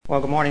Well,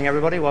 good morning,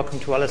 everybody.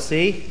 Welcome to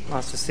LSE.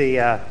 Nice to see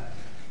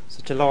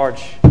such a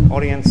large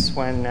audience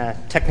when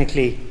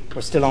technically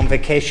we're still on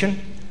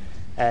vacation.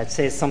 It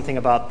says something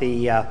about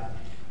the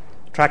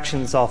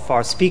attractions of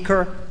our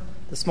speaker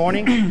this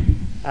morning.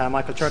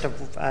 Michael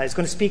Chertoff is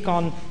going to speak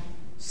on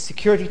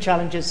security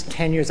challenges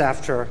 10 years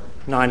after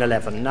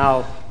 9/11.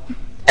 Now,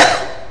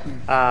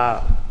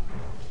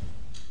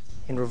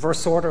 in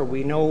reverse order,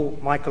 we know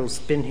Michael's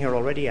been here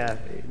already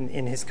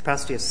in his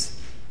capacity as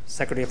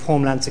Secretary of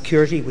Homeland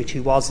Security, which he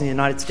was in the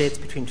United States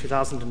between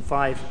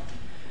 2005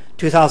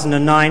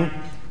 2009.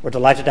 We're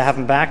delighted to have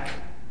him back.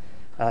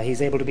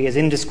 He's able to be as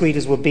indiscreet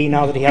as would be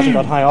now that he hasn't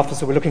got high office,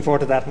 so we're looking forward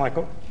to that,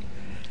 Michael.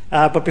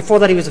 But before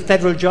that, he was a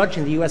federal judge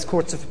in the U.S.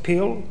 Court of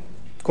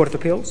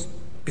Appeals.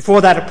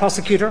 Before that, a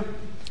prosecutor,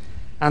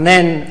 and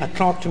then a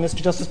clerk to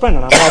Mr. Justice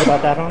Brennan. I'm right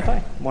about that, aren't I?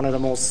 One of the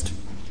most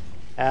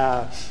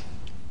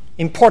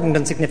important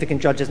and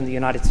significant judges in the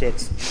United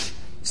States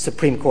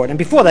Supreme Court. And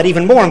before that,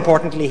 even more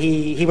importantly,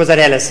 he was at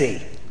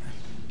LSE,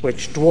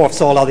 which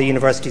dwarfs all other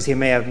universities he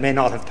may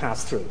not have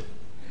passed through.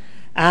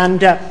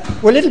 And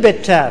we're a little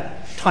bit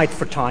tight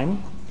for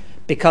time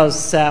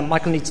because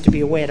Michael needs to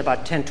be away at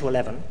about 10 to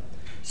 11.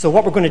 So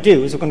what we're going to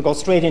do is we're going to go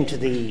straight into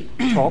the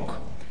talk.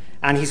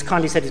 And he's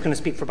kindly said he's going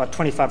to speak for about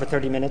 25 or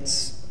 30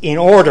 minutes in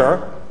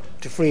order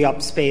to free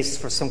up space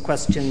for some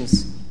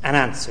questions and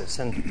answers.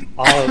 And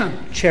I'll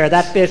chair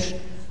that bit.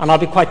 And I'll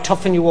be quite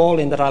tough on you all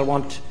in that I'll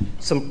want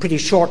some pretty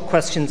short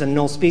questions and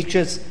no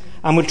speeches.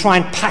 And we'll try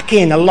and pack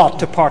in a lot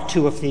to part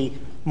two of the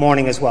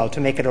morning as well to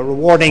make it a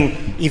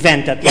rewarding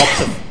event at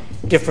lots of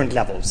different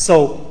levels.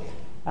 So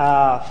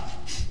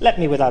let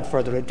me, without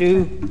further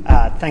ado,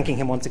 thanking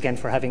him once again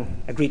for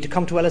having agreed to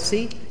come to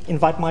LSE,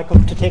 invite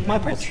Michael to take my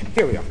place.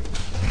 Here we are.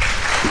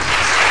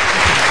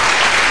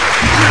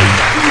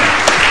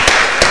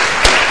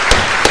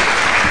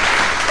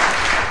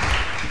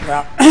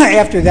 Well,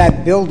 after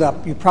that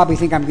build-up, you probably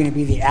think I'm going to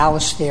be the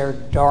Alistair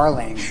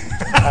Darling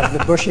of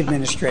the Bush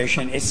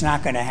administration. It's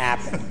not going to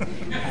happen.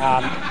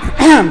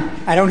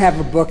 I don't have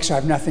a book, so I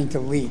have nothing to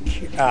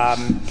leak.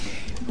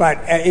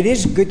 But it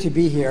is good to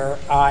be here.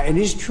 It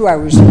is true I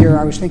was here.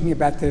 I was thinking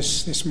about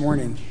this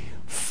morning.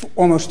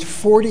 Almost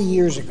 40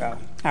 years ago,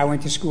 I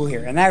went to school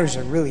here. And that was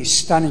a really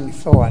stunning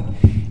thought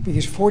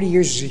because 40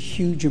 years is a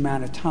huge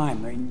amount of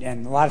time,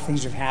 and a lot of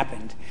things have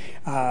happened.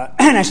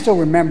 And I still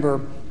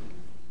remember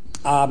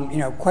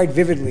quite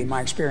vividly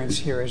my experience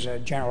here as a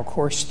general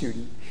course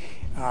student.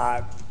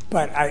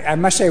 But I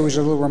must say it was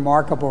a little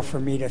remarkable for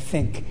me to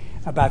think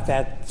about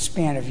that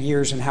span of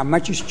years and how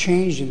much has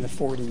changed in the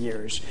 40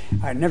 years.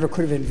 I never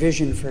could have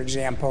envisioned, for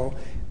example,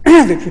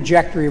 the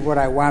trajectory of what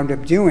I wound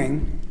up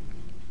doing,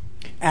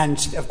 and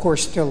of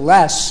course still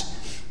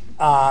less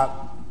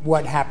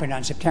what happened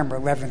on September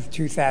 11th,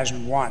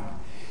 2001.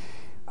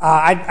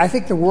 I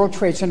think the World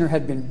Trade Center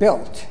had been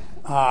built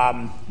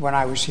when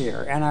I was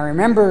here. And I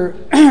remember,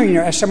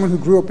 as someone who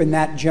grew up in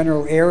that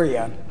general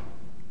area,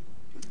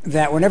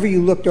 that whenever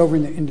you looked over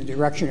in the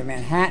direction of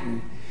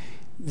Manhattan,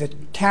 the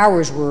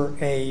towers were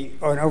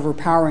an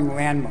overpowering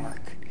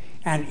landmark.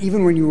 And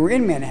even when you were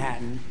in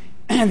Manhattan,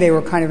 they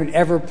were kind of an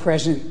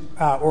ever-present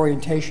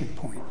orientation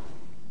point.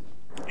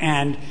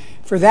 And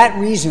for that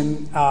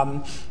reason,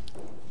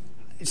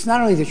 it's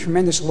not only the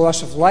tremendous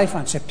loss of life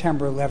on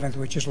September 11th,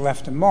 which has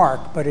left a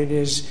mark, but it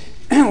is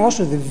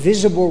also the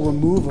visible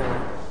removal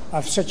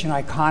of such an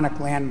iconic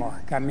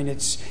landmark. I mean,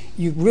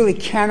 you really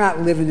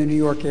cannot live in the New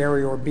York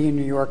area or be in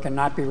New York and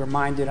not be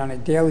reminded on a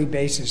daily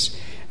basis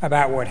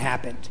about what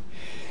happened.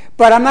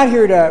 But I'm not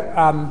here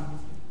to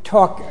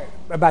talk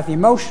about the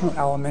emotional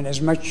element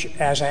as much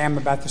as I am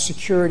about the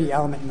security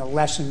element and the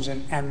lessons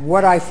and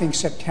what I think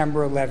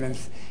September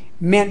 11th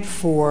meant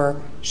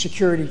for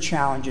security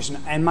challenges.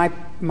 And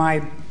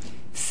my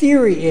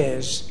theory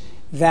is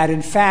that,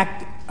 in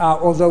fact,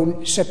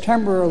 although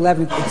September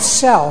 11th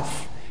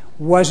itself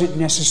wasn't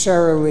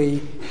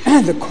necessarily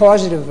the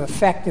causative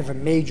effect of a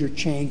major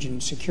change in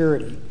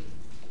security,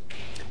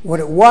 what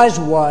it was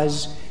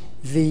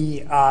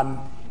the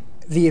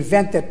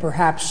event that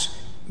perhaps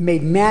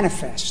made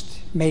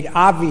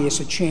obvious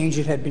a change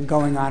that had been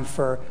going on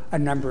for a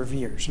number of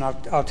years. And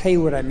I'll tell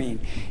you what I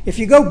mean. If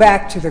you go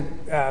back to the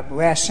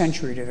last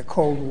century, to the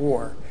Cold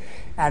War,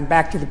 and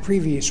back to the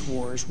previous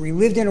wars, we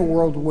lived in a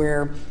world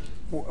where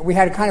we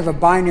had kind of a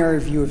binary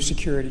view of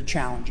security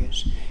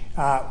challenges.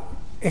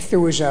 If there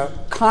was a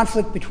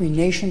conflict between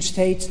nation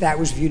states, that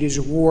was viewed as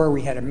a war.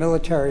 We had a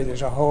military.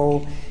 There's a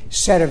whole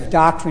set of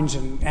doctrines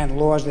and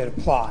laws that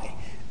apply.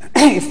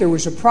 If there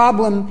was a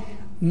problem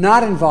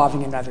not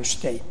involving another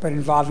state, but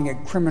involving a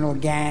criminal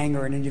gang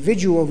or an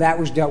individual, that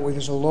was dealt with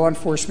as a law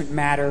enforcement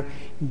matter,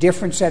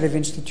 different set of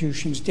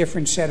institutions,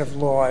 different set of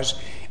laws,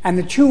 and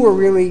the two were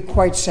really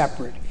quite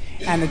separate.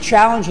 And the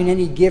challenge in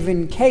any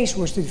given case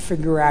was to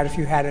figure out, if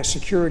you had a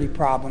security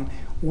problem,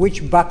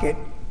 which bucket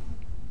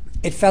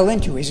it fell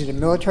into. Is it a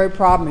military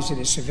problem? Is it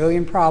a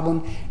civilian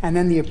problem? And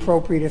then the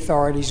appropriate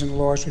authorities and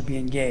laws would be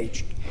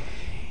engaged.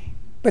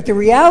 But the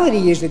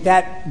reality is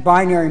that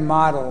binary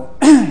model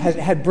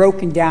had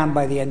broken down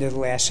by the end of the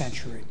last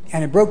century.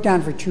 And it broke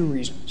down for two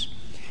reasons.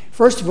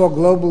 First of all,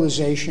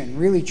 globalization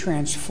really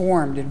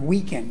transformed and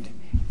weakened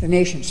the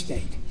nation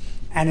state,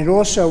 and it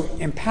also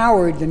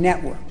empowered the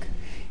network,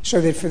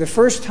 so that for the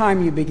first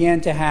time you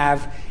began to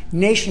have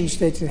nation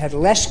states that had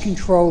less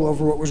control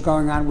over what was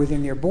going on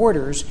within their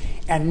borders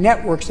and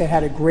networks that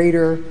had a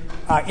greater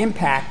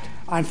impact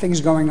on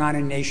things going on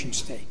in nation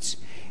states.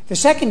 The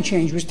second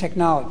change was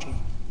technology.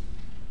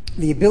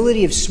 The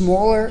ability of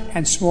smaller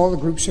and smaller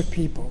groups of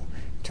people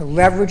to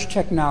leverage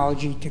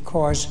technology to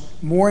cause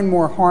more and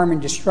more harm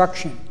and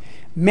destruction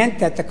meant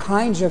that the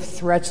kinds of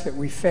threats that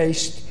we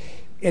faced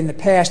in the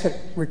past that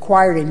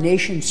required a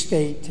nation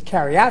state to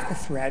carry out the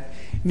threat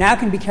now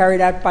can be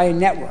carried out by a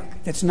network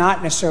that's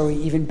not necessarily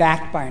even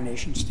backed by a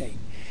nation state.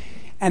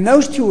 And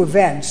those two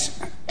events,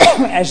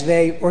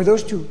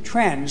 those two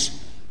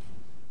trends,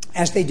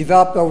 as they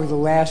developed over the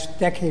last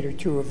decade or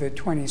two of the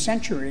 20th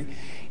century,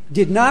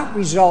 did not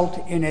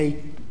result in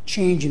a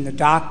change in the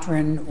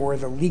doctrine or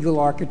the legal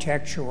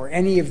architecture or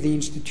any of the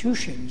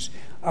institutions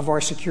of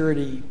our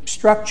security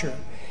structure,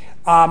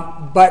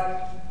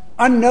 but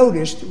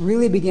unnoticed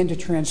really begin to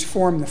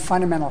transform the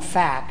fundamental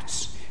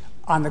facts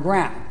on the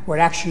ground, what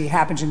actually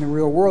happens in the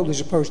real world as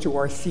opposed to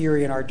our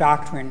theory and our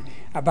doctrine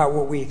about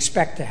what we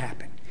expect to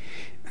happen.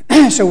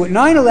 So what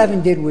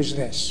 9/11 did was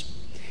this.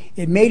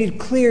 It made it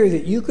clear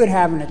that you could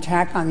have an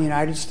attack on the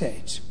United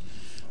States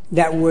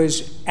that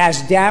was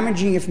as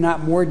damaging, if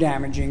not more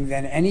damaging,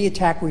 than any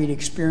attack we'd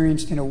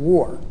experienced in a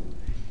war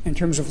in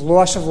terms of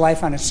loss of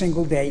life on a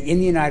single day in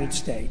the United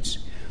States,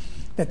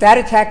 that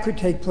attack could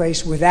take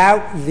place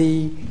without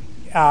the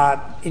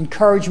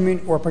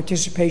encouragement or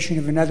participation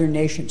of another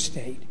nation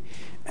state,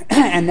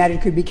 and that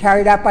it could be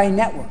carried out by a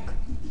network.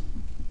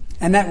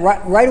 And that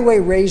right away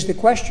raised the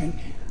question,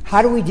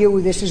 how do we deal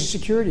with this as a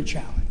security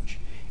challenge?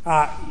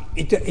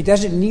 It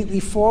doesn't neatly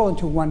fall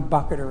into one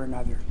bucket or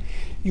another.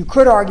 You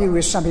could argue,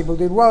 as some people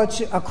did, well,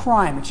 it's a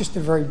crime. It's just a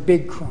very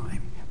big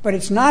crime. But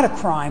it's not a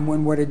crime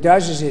when what it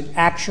does is it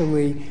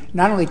actually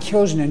not only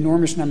kills an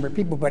enormous number of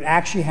people, but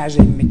actually has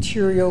a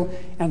material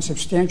and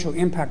substantial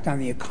impact on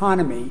the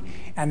economy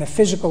and the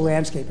physical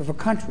landscape of a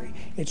country.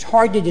 It's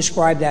hard to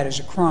describe that as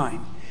a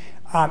crime.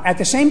 At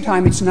the same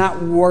time, it's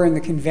not war in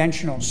the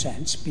conventional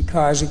sense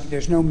because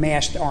there's no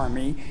massed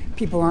army.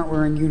 People aren't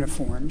wearing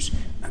uniforms.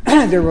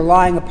 They're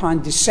relying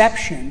upon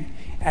deception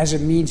as a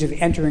means of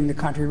entering the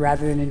country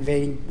rather than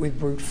invading with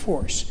brute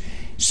force.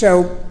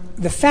 So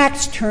the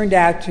facts turned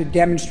out to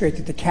demonstrate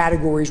that the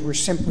categories were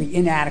simply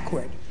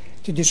inadequate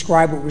to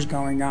describe what was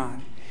going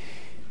on.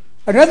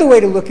 Another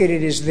way to look at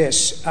it is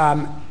this.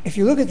 If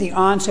you look at the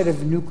onset of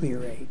the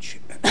nuclear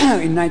age,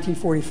 in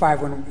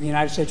 1945 when the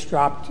United States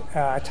dropped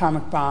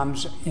atomic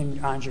bombs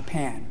on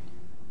Japan,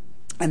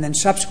 and then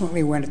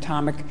subsequently when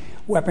atomic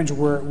weapons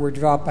were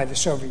developed by the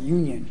Soviet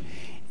Union,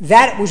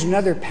 that was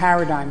another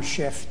paradigm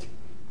shift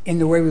in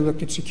the way we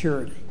looked at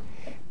security.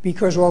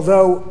 Because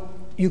although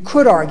you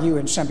could argue,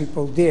 and some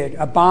people did,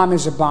 a bomb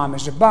is a bomb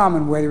is a bomb,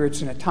 and whether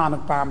it's an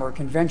atomic bomb or a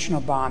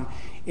conventional bomb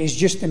is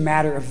just a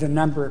matter of the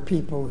number of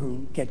people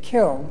who get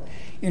killed,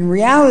 in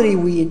reality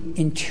we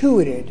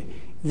intuited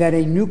that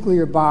a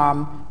nuclear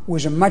bomb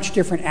was a much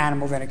different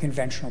animal than a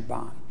conventional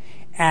bomb.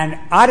 And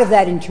out of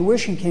that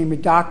intuition came a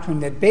doctrine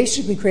that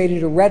basically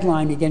created a red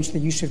line against the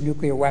use of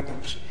nuclear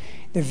weapons.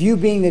 The view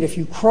being that if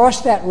you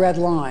crossed that red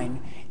line,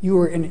 you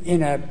were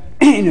in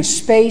a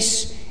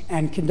space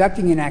and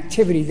conducting an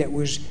activity that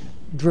was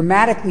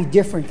dramatically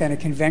different than a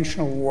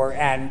conventional war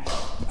and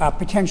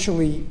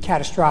potentially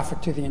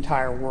catastrophic to the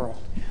entire world.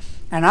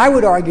 And I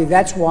would argue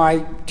that's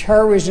why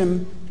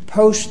terrorism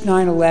post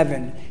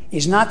 9/11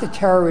 is not the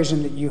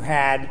terrorism that you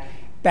had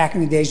back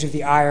in the days of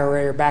the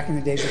IRA or back in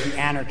the days of the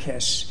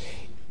anarchists.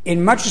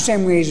 In much the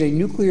same way as a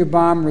nuclear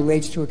bomb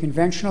relates to a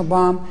conventional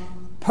bomb,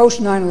 post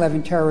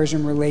 9/11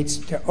 terrorism relates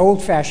to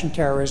old-fashioned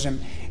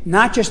terrorism,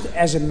 not just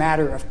as a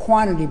matter of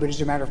quantity, but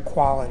as a matter of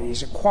quality.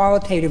 It's a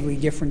qualitatively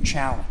different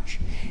challenge.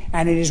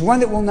 And it is one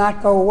that will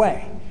not go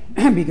away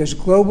because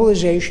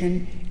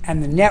globalization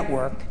and the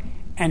network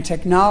and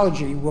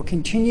technology will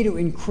continue to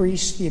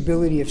increase the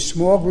ability of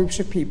small groups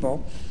of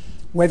people,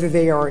 whether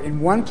they are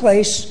in one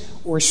place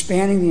or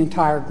spanning the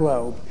entire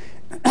globe,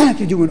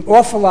 to do an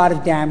awful lot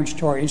of damage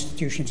to our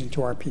institutions and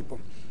to our people.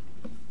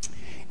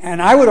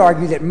 And I would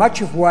argue that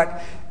much of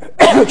what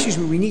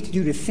we need to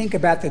do to think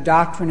about the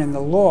doctrine and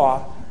the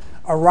law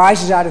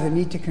arises out of the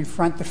need to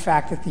confront the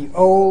fact that the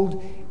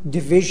old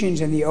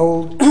divisions and the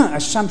old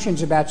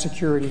assumptions about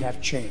security have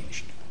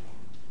changed.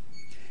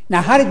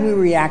 Now, how did we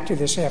react to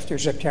this after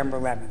September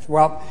 11th?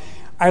 Well,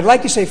 I'd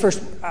like to say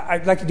first,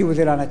 I'd like to deal with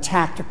it on a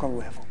tactical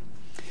level.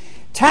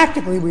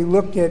 Tactically, we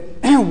looked at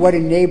what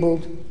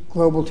enabled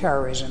global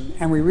terrorism,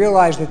 and we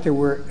realized that there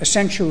were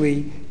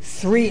essentially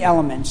three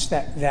elements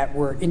that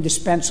were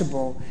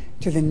indispensable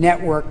to the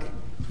network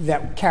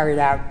that carried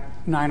out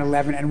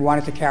 9/11 and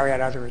wanted to carry out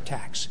other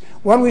attacks.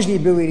 One was the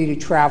ability to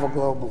travel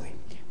globally.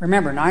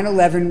 Remember,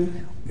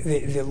 9/11,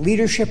 the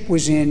leadership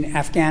was in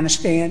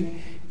Afghanistan.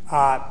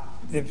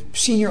 The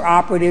senior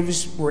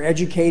operatives were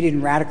educated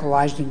and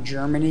radicalized in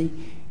Germany.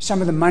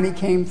 Some of the money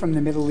came from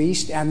the Middle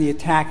East, and the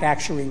attack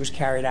actually was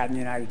carried out in the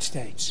United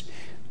States.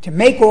 To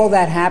make all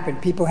that happen,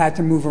 people had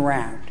to move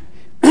around.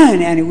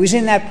 And it was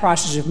in that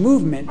process of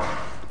movement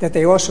that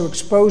they also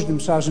exposed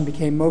themselves and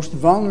became most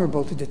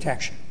vulnerable to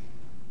detection.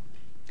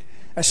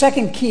 A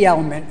second key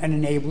element,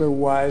 an enabler,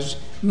 was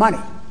money.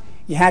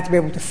 You had to be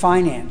able to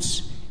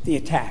finance the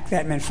attack.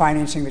 That meant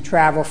financing the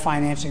travel,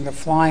 financing the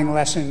flying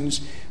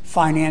lessons,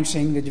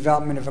 financing the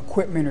development of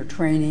equipment or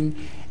training.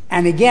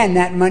 And again,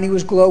 that money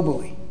was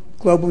globally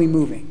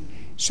moving.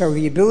 So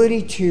the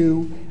ability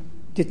to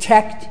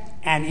detect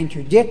and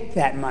interdict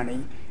that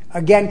money,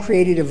 again,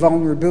 created a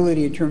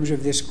vulnerability in terms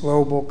of this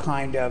global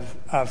kind of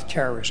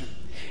terrorism.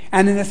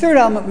 And then the third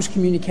element was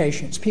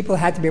communications. People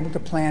had to be able to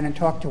plan and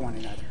talk to one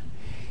another.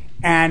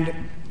 And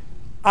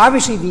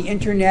obviously the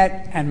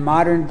internet and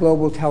modern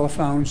global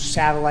telephones,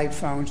 satellite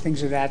phones,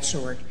 things of that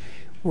sort,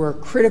 were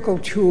critical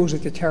tools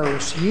that the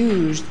terrorists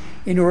used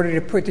in order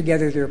to put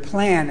together their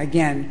plan,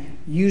 again,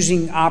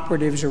 using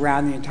operatives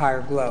around the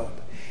entire globe.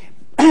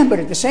 But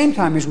at the same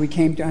time, as we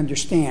came to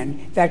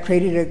understand, that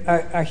created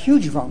a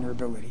huge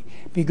vulnerability.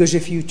 Because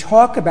if you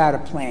talk about a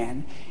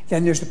plan,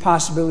 then there's the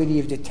possibility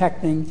of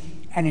detecting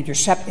and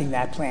intercepting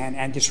that plan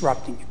and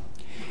disrupting it.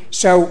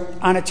 So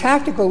on a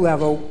tactical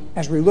level,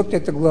 as we looked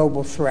at the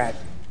global threat,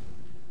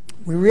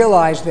 we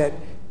realized that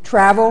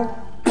travel,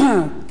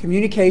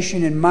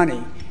 communication, and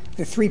money,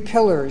 the three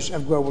pillars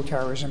of global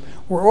terrorism,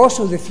 were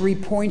also the 3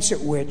 points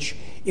at which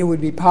it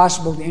would be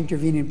possible to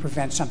intervene and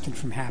prevent something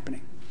from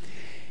happening.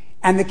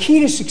 And the key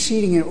to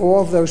succeeding in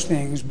all of those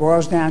things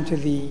boils down to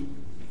the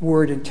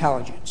word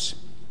intelligence.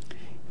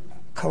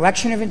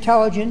 Collection of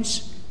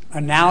intelligence,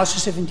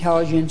 analysis of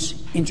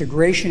intelligence,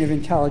 integration of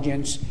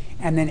intelligence,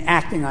 and then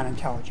acting on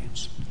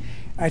intelligence.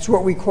 It's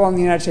what we call in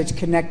the United States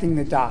connecting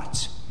the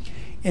dots.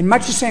 In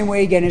much the same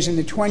way, again, as in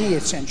the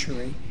 20th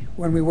century,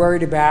 when we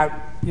worried about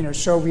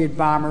Soviet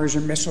bombers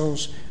or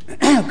missiles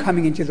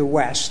coming into the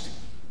West,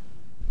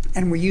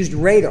 and we used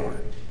radar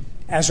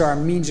as our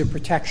means of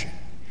protection.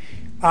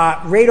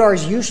 Radar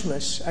is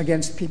useless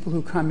against people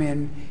who come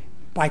in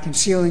by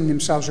concealing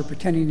themselves or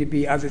pretending to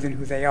be other than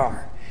who they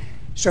are.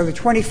 So the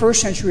 21st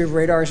century of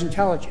radar is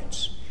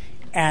intelligence.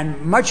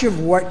 And much of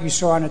what you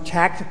saw in a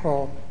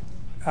tactical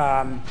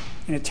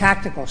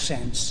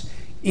sense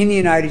in the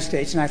United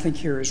States, and I think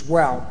here as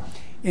well,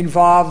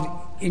 involved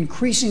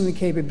increasing the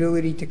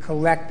capability to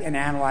collect and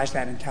analyze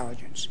that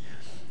intelligence.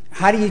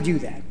 How do you do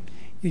that?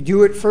 You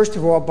do it, first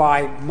of all,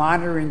 by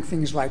monitoring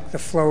things like the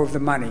flow of the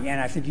money. And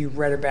I think you've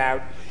read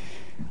about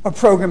a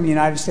program the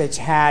United States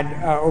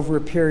had over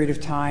a period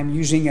of time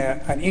using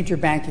an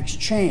interbank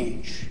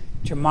exchange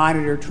to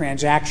monitor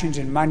transactions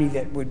and money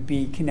that would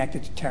be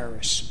connected to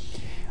terrorists.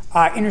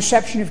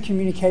 Interception of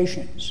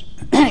communications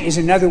is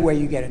another way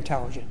you get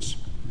intelligence.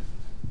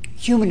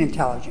 Human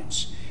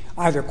intelligence,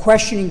 either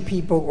questioning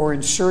people or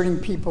inserting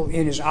people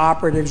in as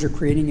operatives or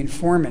creating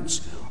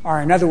informants, are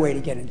another way to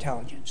get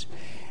intelligence.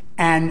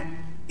 And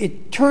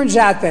it turns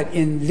out that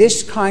in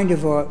this kind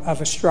of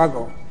a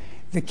struggle,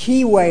 the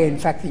key way, in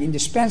fact, the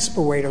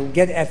indispensable way to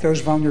get at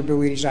those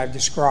vulnerabilities I've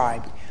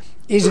described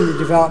is in the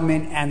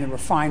development and the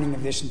refining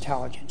of this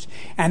intelligence.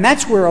 And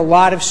that's where a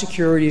lot of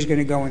security is going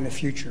to go in the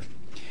future.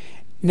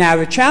 Now,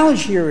 the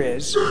challenge here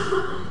is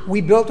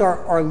we built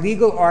our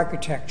legal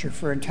architecture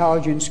for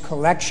intelligence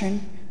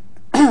collection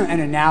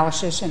and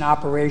analysis and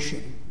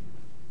operation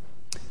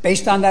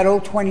based on that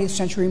old 20th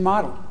century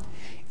model.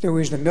 There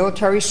was the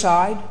military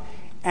side,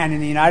 and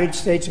in the United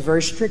States, a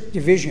very strict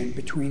division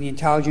between the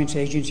intelligence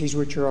agencies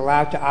which are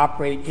allowed to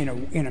operate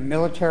in a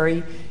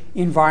military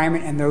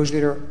environment and those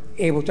that are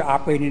able to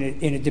operate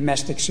in a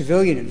domestic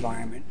civilian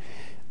environment.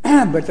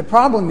 But the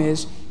problem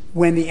is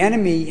when the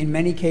enemy, in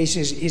many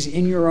cases, is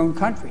in your own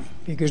country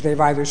because they've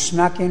either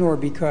snuck in or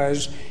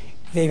because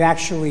they've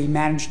actually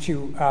managed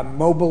to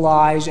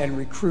mobilize and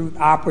recruit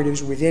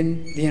operatives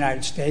within the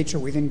United States or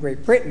within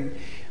Great Britain,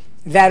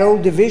 that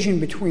old division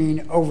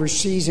between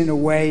overseas and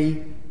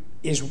away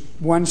is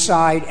one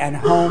side and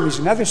home is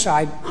another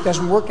side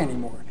doesn't work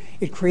anymore.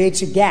 It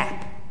creates a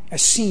gap, a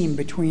seam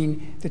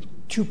between the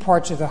two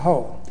parts of the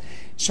whole.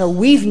 So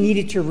we've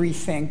needed to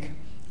rethink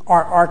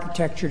our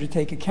architecture to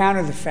take account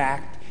of the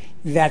fact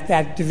that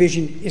that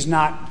division is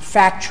not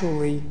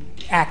factually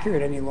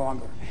accurate any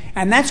longer.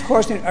 And that's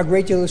caused a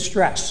great deal of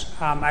stress.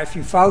 If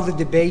you follow the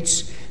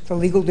debates, the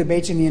legal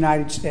debates in the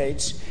United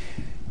States,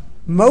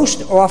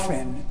 most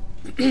often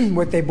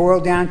what they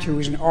boil down to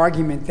is an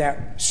argument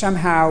that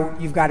somehow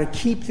you've got to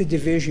keep the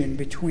division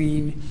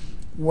between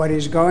what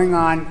is going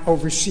on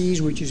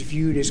overseas, which is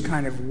viewed as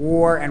kind of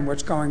war, and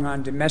what's going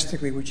on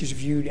domestically, which is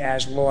viewed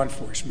as law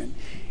enforcement.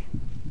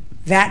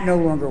 That no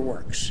longer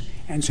works.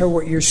 And so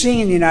what you're seeing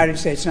in the United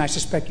States, and I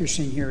suspect you're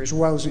seeing here as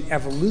well, is an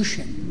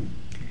evolution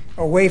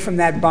away from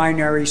that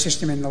binary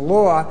system in the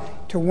law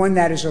to one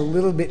that is a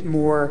little bit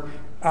more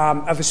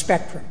of a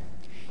spectrum,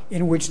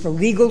 in which the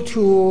legal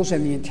tools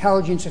and the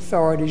intelligence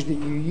authorities that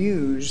you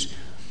use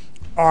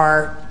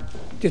are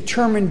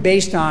determined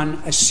based on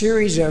a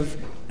series of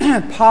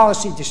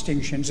policy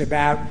distinctions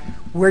about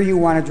where you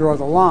want to draw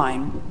the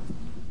line,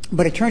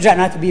 but it turns out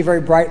not to be a very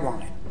bright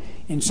line.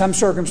 In some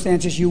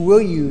circumstances, you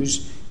will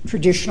use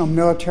traditional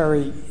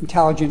military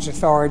intelligence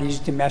authorities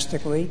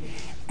domestically,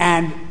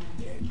 and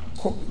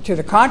to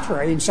the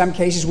contrary, in some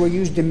cases, we'll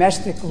use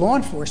domestic law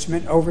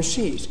enforcement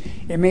overseas.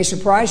 It may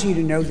surprise you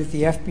to know that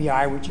the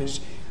FBI, which is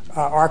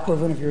our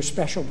equivalent of your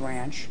special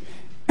branch,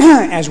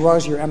 as well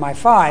as your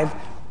MI5,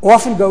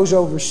 often goes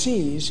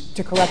overseas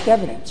to collect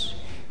evidence.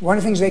 One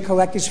of the things they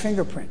collect is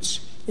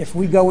fingerprints. If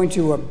we go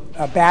into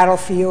a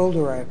battlefield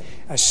or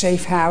a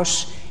safe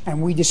house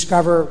and we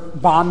discover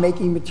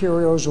bomb-making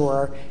materials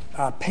or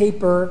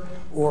paper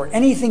or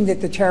anything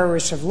that the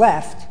terrorists have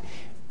left,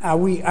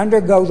 we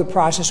undergo the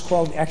process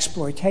called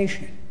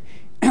exploitation,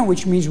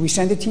 which means we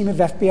send a team of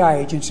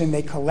FBI agents and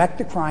they collect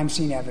the crime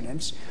scene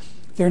evidence.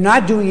 They're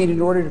not doing it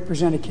in order to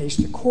present a case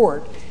to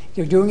court.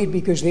 They're doing it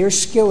because their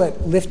skill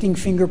at lifting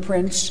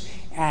fingerprints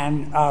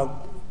and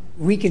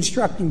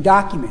reconstructing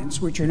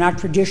documents, which are not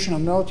traditional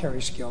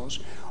military skills,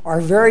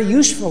 are very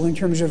useful in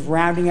terms of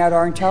rounding out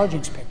our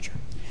intelligence picture.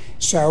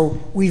 So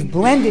we've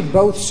blended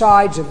both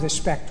sides of the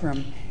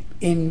spectrum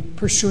in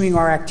pursuing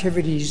our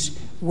activities,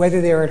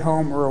 whether they're at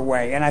home or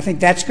away. And I think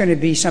that's going to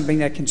be something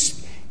that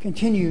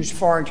continues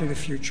far into the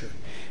future.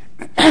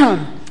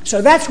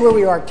 So that's where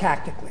we are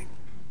tactically.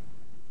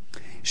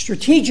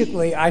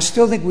 Strategically, I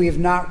still think we have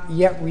not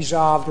yet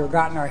resolved or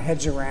gotten our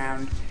heads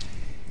around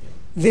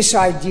this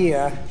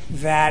idea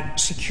that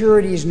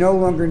security is no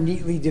longer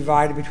neatly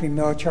divided between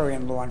military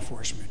and law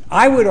enforcement.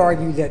 I would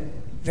argue that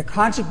the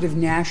concept of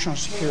national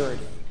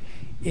security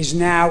is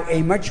now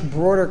a much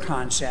broader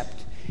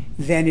concept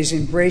than is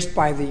embraced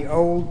by the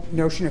old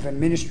notion of a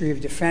Ministry of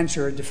Defense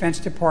or a Defense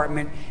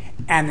Department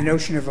and the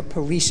notion of a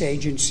police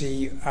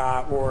agency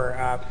or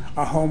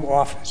a home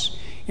office.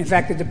 In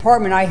fact, the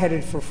department I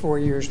headed for 4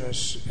 years,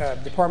 the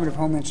Department of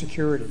Homeland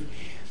Security,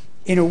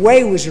 in a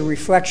way was a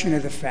reflection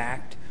of the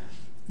fact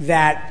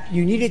that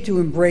you needed to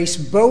embrace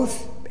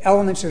both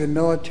elements of the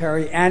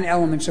military and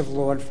elements of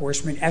law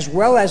enforcement, as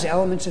well as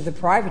elements of the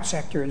private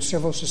sector and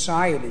civil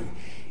society,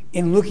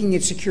 in looking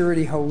at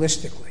security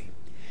holistically.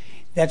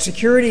 That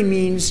security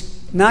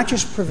means not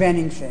just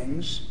preventing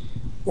things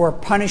or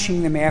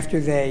punishing them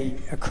after they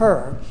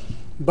occur,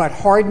 but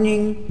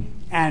hardening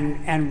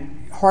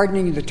and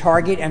hardening the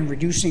target and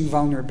reducing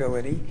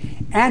vulnerability,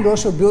 and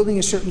also building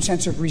a certain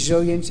sense of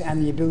resilience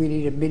and the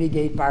ability to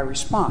mitigate by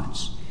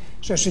response.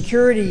 So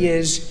security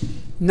is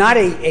not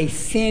a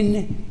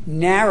thin,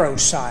 narrow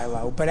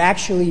silo, but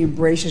actually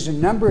embraces a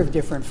number of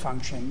different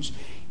functions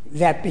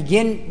that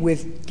begin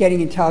with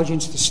getting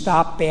intelligence to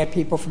stop bad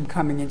people from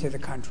coming into the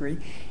country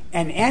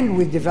and end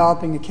with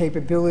developing the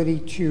capability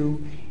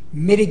to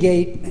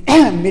mitigate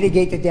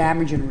the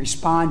damage and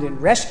respond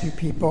and rescue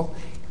people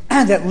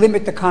that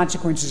limit the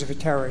consequences of a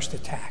terrorist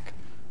attack.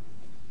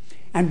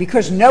 And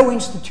because no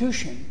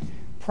institution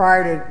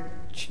prior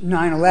to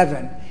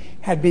 9/11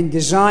 had been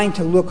designed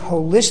to look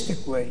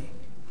holistically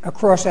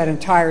across that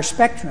entire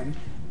spectrum,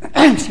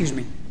 excuse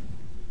me,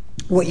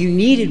 what you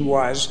needed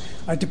was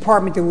a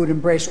department that would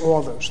embrace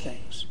all those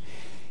things.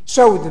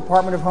 So the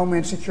Department of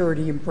Homeland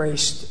Security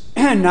embraced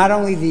not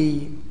only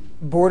the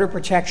border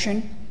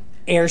protection,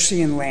 air,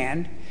 sea, and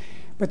land,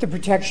 but the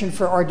protection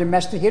for our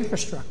domestic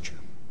infrastructure,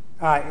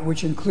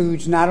 which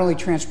includes not only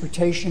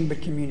transportation,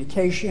 but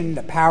communication,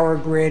 the power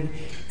grid,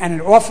 and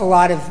an awful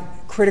lot of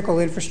critical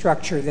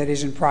infrastructure that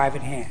is in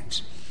private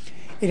hands.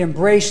 It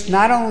embraced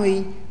not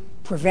only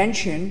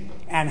prevention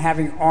and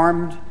having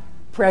armed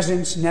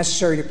presence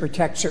necessary to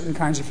protect certain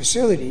kinds of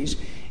facilities,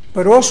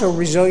 but also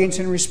resilience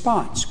and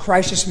response,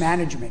 crisis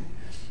management,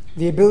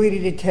 the ability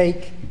to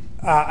take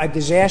a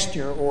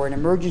disaster or an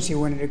emergency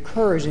when it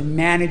occurs and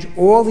manage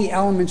all the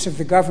elements of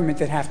the government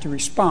that have to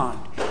respond,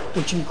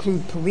 which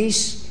include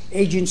police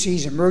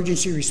agencies,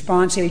 emergency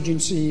response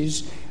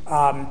agencies,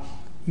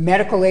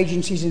 medical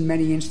agencies in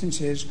many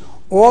instances,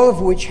 all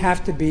of which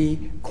have to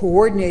be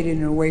coordinated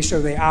in a way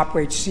so they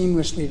operate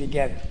seamlessly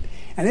together.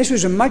 And this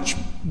was a much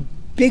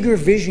bigger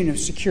vision of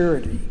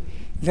security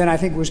than I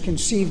think was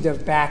conceived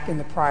of back in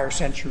the prior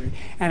century.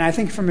 And I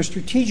think from a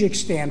strategic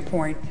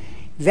standpoint,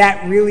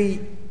 that really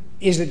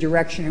is the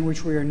direction in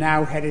which we are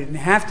now headed and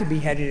have to be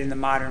headed in the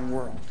modern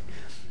world.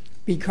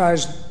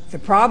 Because the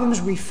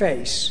problems we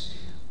face,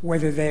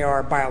 whether they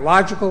are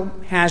biological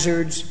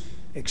hazards,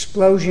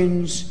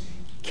 explosions,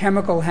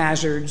 chemical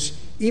hazards,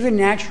 even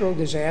natural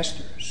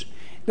disasters,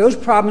 those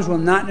problems will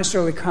not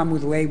necessarily come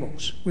with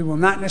labels. We will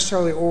not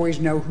necessarily always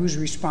know who's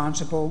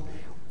responsible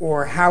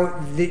or how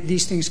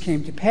these things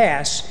came to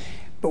pass,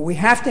 but we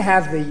have to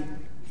have the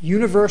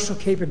universal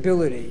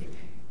capability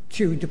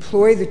to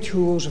deploy the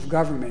tools of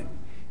government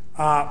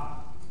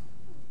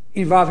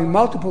involving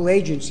multiple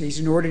agencies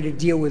in order to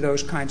deal with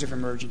those kinds of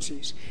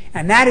emergencies.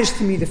 And that is,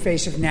 to me, the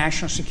face of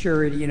national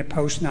security in a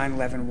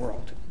post-9/11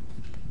 world.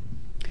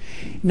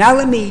 Now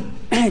let me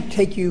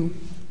take you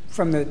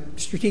from the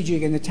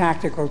strategic and the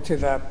tactical to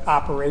the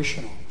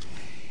operational,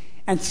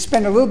 and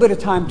spend a little bit of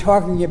time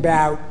talking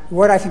about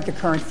what I think the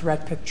current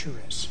threat picture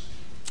is.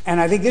 And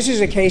I think this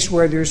is a case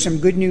where there's some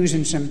good news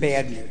and some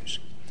bad news.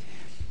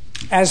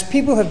 As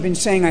people have been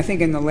saying, I think,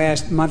 in the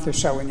last month or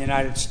so in the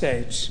United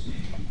States,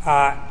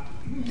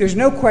 there's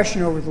no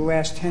question over the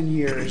last 10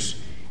 years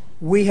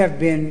we have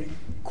been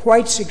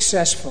quite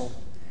successful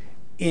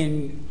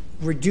in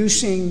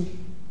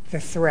reducing the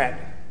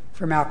threat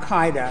from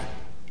al-Qaeda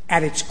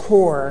at its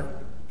core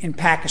in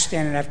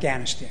Pakistan and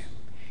Afghanistan.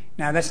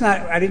 Now,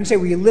 I didn't say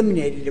we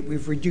eliminated it,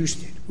 we've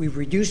reduced it. We've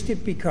reduced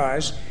it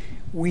because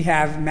we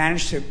have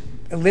managed to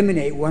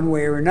eliminate, one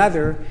way or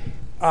another,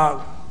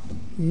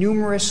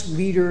 numerous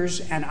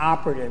leaders and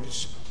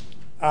operatives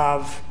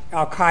of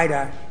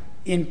al-Qaeda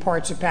in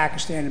parts of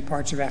Pakistan and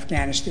parts of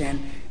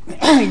Afghanistan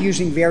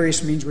using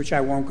various means which I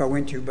won't go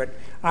into, but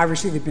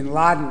obviously the bin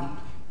Laden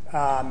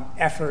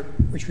effort,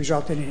 which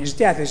resulted in his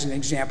death, is an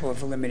example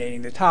of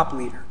eliminating the top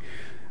leader.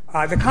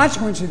 The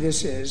consequence of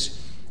this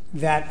is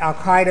that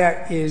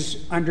al-Qaeda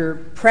is under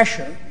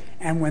pressure,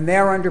 and when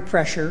they're under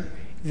pressure,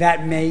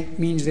 that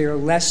means they're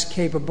less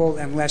capable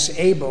and less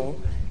able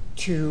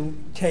to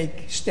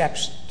take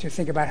steps to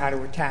think about how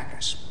to attack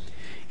us.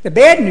 The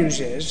bad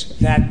news is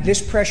that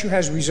this pressure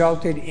has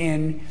resulted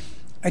in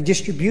a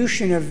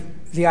distribution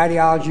of the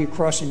ideology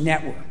across a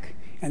network.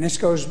 And this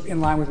goes in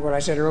line with what I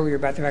said earlier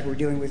about the fact we're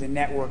dealing with a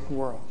networked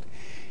world.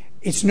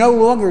 It's no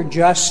longer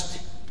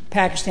just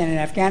Pakistan and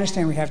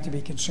Afghanistan we have to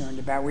be concerned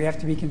about. We have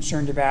to be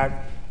concerned about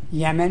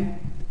Yemen,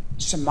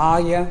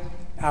 Somalia,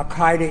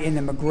 al-Qaeda in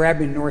the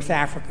Maghreb and North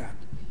Africa.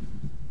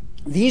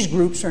 These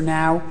groups are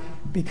now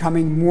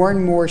becoming more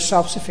and more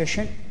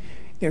self-sufficient.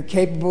 They're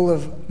capable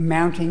of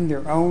mounting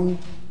their own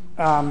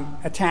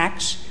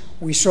attacks.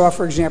 We saw,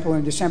 for example,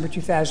 in December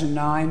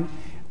 2009,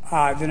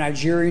 the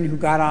Nigerian who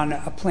got on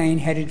a plane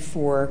headed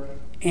for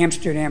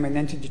Amsterdam and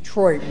then to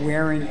Detroit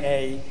wearing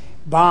a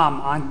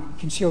bomb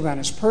concealed on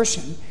his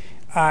person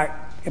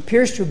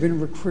appears to have been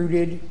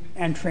recruited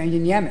and trained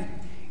in Yemen.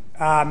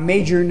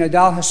 Major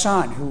Nadal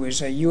Hassan, who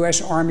was a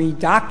U.S. Army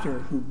doctor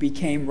who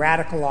became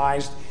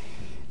radicalized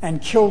and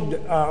killed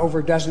over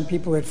a dozen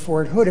people at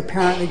Fort Hood,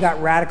 apparently got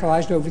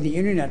radicalized over the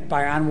internet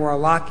by Anwar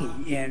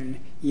Laki in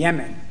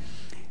Yemen.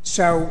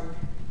 So,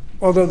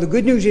 although the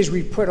good news is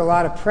we've put a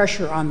lot of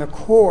pressure on the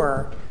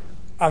core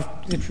of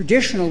the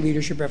traditional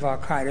leadership of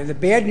al-Qaeda, the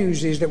bad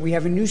news is that we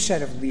have a new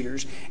set of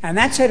leaders, and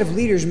that set of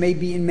leaders may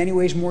be in many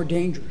ways more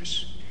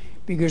dangerous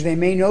because they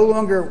may no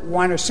longer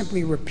want to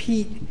simply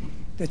repeat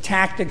the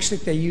tactics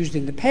that they used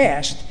in the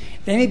past.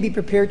 They may be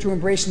prepared to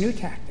embrace new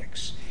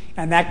tactics.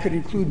 And that could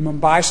include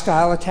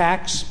Mumbai-style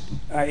attacks.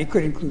 It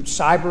could include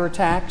cyber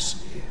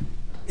attacks.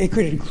 It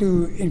could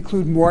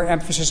include more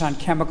emphasis on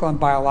chemical and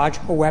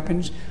biological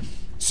weapons.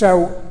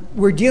 So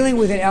we're dealing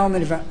with an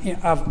element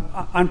of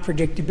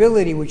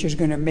unpredictability, which is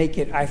going to make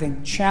it, I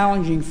think,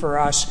 challenging for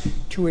us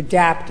to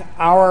adapt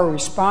our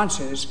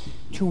responses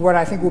to what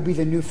I think will be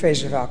the new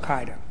phase of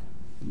al-Qaeda.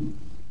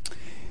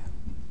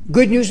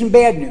 Good news and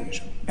bad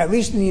news, at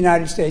least in the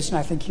United States, and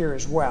I think here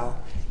as well.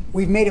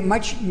 We've made it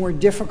much more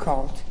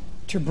difficult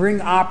to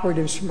bring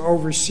operatives from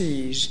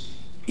overseas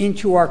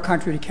into our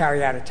country to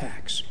carry out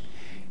attacks.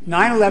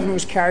 9/11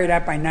 was carried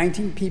out by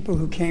 19 people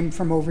who came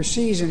from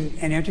overseas and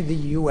entered the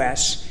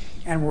U.S.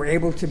 and were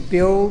able to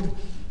build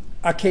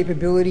a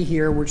capability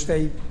here which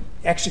they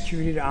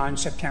executed on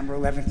September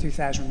 11,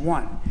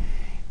 2001.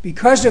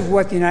 Because of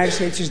what the United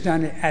States has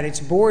done at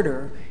its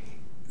border,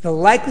 the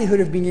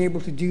likelihood of being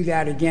able to do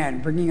that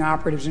again, bringing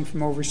operatives in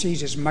from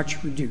overseas, is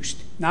much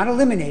reduced. Not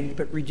eliminated,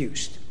 but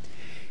reduced.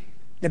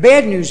 The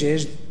bad news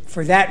is,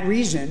 for that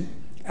reason,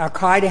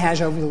 al-Qaeda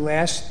has over the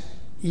last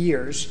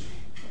years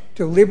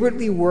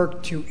deliberately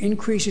worked to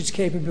increase its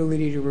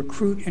capability to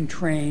recruit and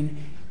train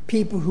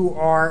people who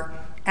are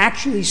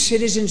actually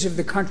citizens of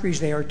the countries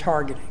they are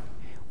targeting,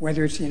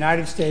 whether it's the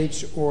United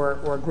States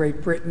or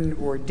Great Britain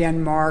or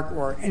Denmark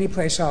or any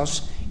place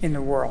else in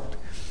the world.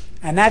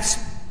 And that's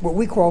what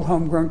we call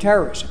homegrown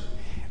terrorism.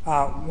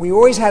 We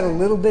always had a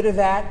little bit of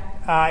that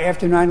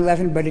after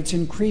 9/11, but it's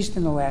increased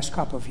in the last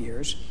couple of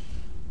years.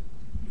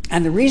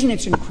 And the reason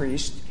it's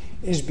increased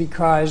is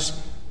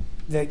because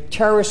the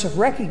terrorists have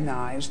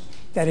recognized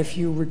that if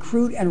you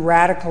recruit and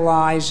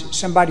radicalize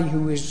somebody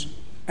who is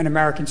an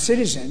American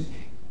citizen,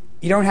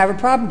 you don't have a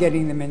problem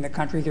getting them in the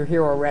country. They're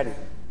here already.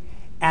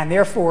 And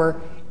therefore,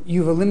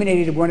 you've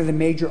eliminated one of the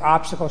major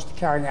obstacles to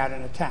carrying out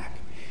an attack.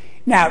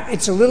 Now,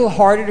 it's a little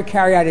harder to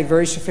carry out a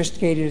very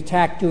sophisticated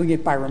attack doing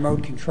it by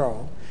remote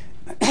control,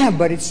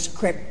 but it's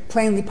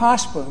plainly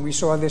possible. And we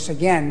saw this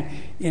again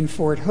in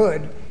Fort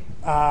Hood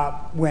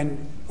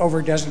when over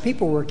a dozen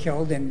people were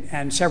killed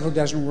and several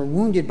dozen were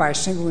wounded by a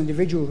single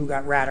individual who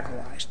got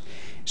radicalized.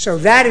 So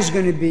that is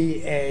going to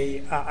be,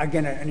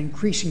 again, an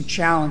increasing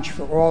challenge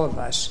for all of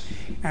us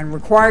and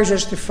requires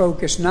us to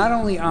focus not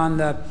only on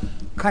the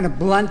kind of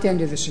blunt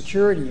end of the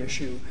security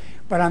issue,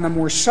 but on the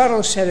more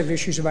subtle set of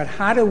issues about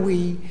how do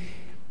we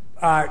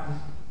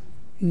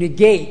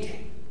negate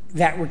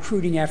that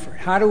recruiting effort?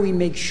 How do we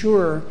make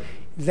sure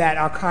that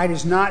al-Qaeda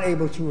is not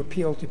able to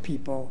appeal to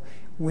people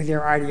with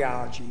their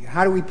ideology?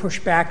 How do we push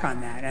back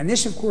on that? And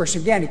this, of course,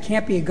 again, it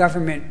can't be a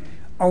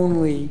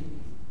government-only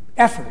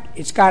effort.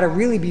 It's got to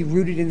really be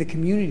rooted in the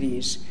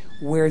communities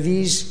where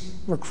these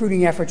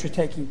recruiting efforts are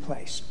taking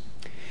place.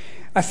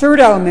 A third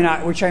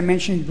element, which I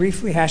mentioned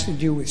briefly, has to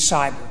do with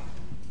cyber.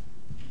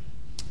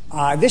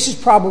 This is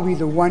probably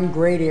the one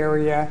great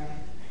area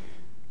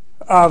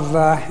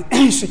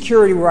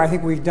security where I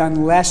think we've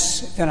done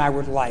less than I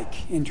would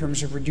like in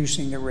terms of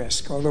reducing the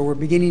risk, although we're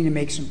beginning to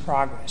make some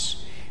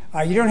progress.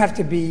 You don't have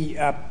to be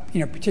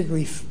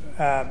particularly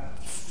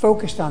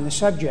focused on the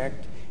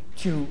subject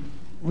to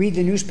read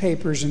the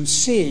newspapers and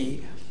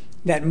see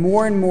that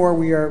more and more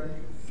we are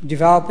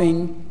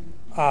developing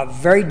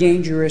very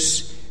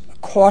dangerous,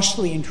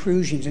 costly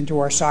intrusions into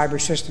our cyber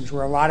systems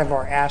where a lot of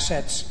our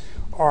assets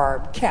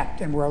are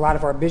kept and where a lot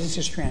of our business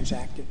is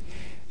transacted.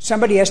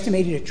 Somebody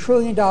estimated $1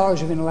 trillion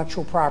of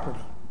intellectual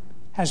property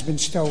has been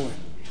stolen.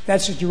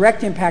 That's a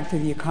direct impact to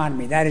the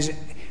economy. That is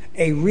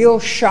a real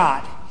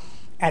shot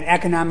at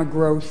economic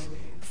growth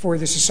for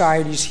the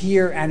societies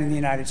here and in the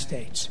United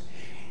States.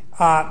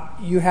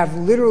 You have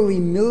literally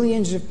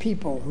millions of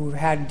people who have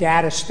had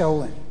data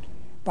stolen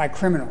by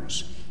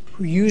criminals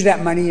who use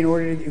that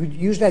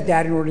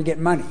data in order to get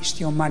money,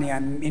 steal money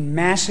in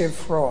massive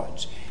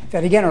frauds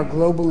that, again, are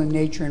global in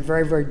nature and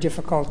very, very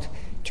difficult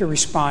to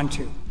respond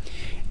to.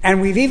 And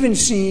we've even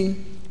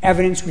seen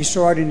evidence, we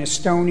saw it in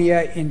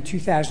Estonia in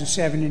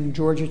 2007 and in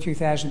Georgia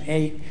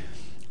 2008,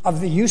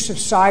 of the use of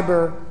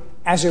cyber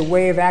as a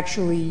way of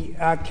actually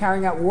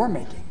carrying out war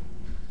making,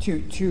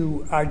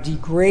 to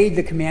degrade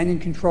the command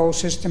and control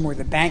system or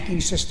the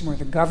banking system or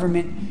the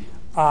government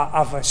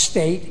of a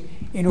state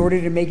in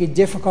order to make it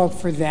difficult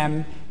for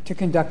them to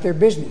conduct their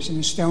business. In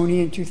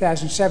Estonia in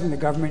 2007, the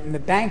government and the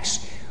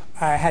banks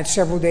had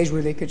several days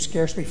where they could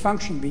scarcely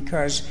function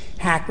because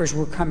hackers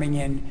were coming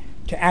in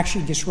to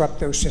actually disrupt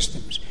those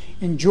systems.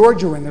 In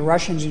Georgia, when the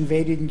Russians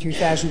invaded in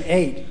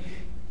 2008,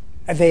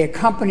 they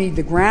accompanied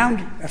the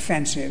ground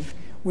offensive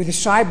with a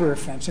cyber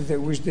offensive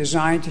that was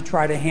designed to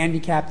try to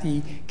handicap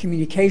the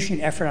communication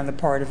effort on the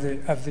part of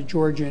the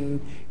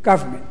Georgian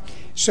government.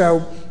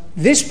 So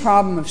this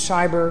problem of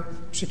cyber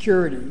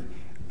security,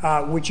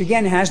 which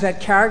again has that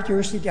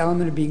characteristic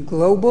element of being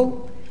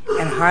global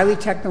and highly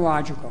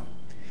technological,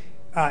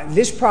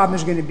 this problem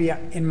is going to be,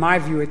 in my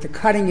view, at the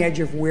cutting edge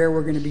of where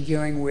we're going to be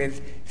dealing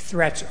with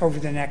threats over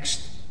the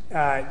next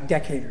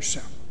decade or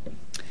so.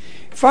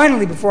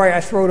 Finally, before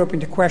I throw it open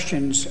to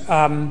questions,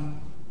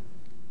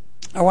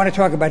 I want to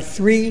talk about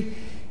three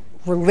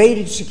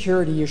related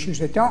security issues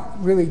that don't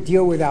really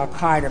deal with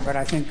al-Qaeda, but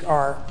I think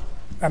are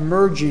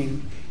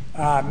emerging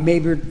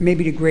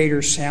maybe to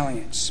greater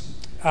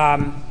salience.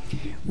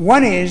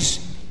 One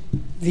is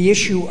the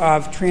issue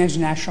of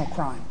transnational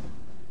crime.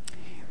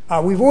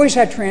 We've always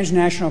had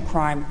transnational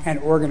crime and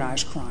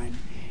organized crime.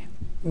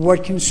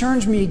 What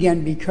concerns me,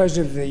 again, because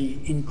of the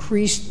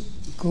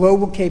increased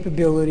global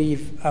capability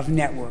of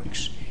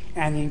networks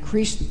and the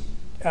increased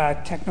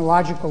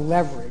technological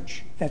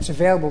leverage that's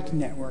available to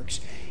networks,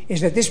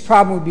 is that this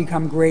problem would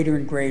become greater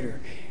and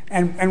greater.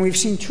 And we've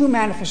seen two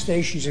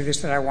manifestations of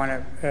this that I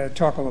want to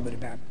talk a little bit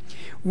about.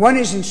 One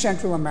is in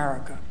Central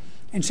America.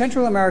 In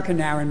Central America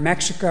now, in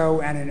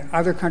Mexico and in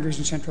other countries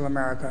in Central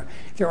America,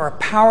 there are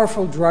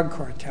powerful drug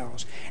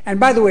cartels. And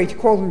by the way, to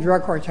call them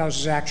drug cartels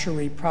is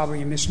actually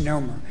probably a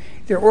misnomer.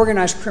 They're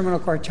organized criminal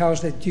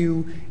cartels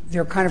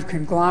they're kind of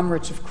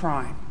conglomerates of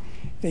crime.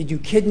 They do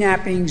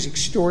kidnappings,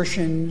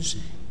 extortions,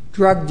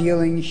 drug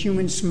dealing,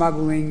 human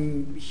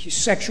smuggling,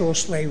 sexual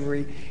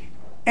slavery,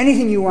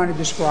 anything you want to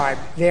describe,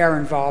 they are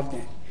involved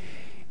in.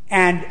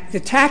 And the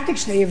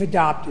tactics they have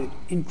adopted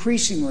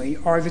increasingly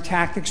are the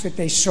tactics that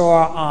they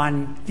saw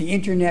on the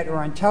internet or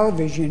on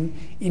television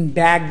in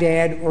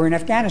Baghdad or in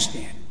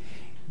Afghanistan.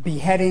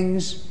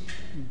 Beheadings,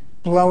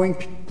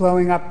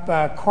 blowing up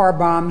car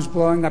bombs,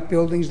 blowing up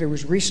buildings. There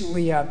was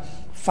recently a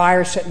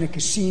fire set in a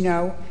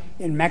casino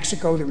in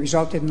Mexico that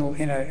resulted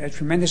in a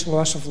tremendous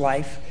loss of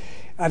life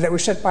that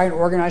was set by an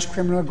organized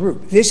criminal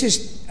group. This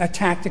is a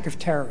tactic of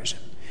terrorism.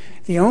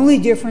 The only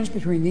difference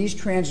between these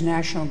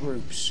transnational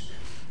groups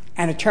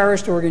and a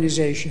terrorist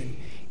organization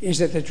is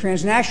that the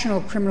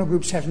transnational criminal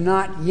groups have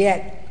not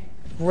yet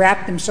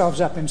wrapped themselves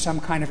up in some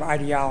kind of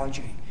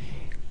ideology.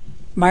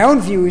 My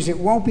own view is it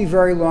won't be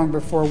very long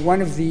before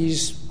one of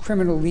these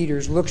criminal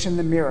leaders looks in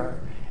the mirror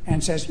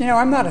and says,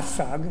 I'm not a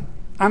thug,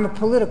 I'm a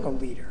political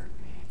leader.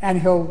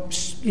 And he'll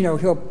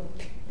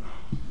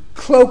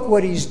cloak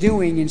what he's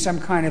doing in some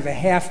kind of a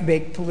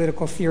half-baked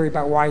political theory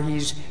about why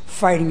he's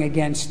fighting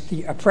against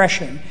the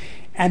oppression.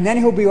 And then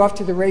he'll be off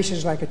to the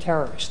races like a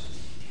terrorist.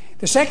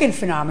 The second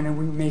phenomenon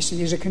we may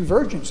see is a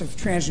convergence of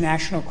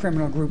transnational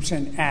criminal groups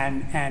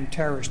and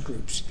terrorist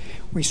groups.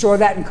 We saw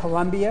that in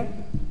Colombia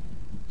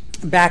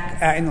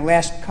back in the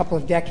last couple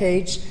of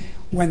decades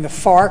when the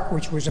FARC,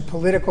 which was a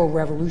political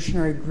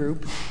revolutionary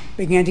group,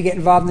 began to get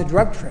involved in the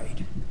drug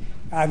trade.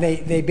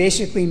 They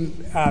basically,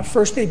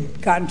 first they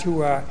got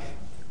into a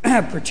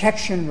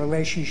protection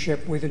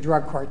relationship with the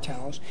drug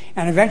cartels,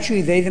 and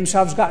eventually they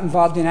themselves got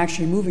involved in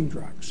actually moving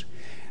drugs.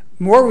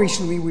 More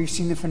recently, we've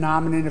seen the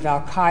phenomenon of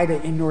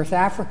al-Qaeda in North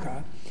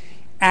Africa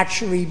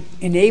actually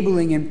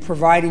enabling and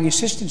providing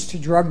assistance to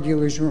drug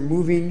dealers who are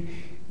moving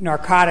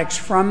narcotics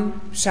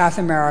from South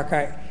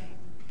America,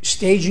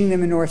 staging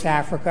them in North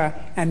Africa,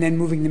 and then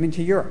moving them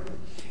into Europe.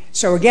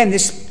 So again,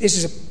 this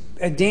is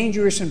a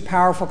dangerous and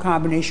powerful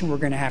combination we're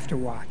going to have to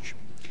watch.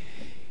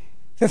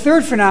 The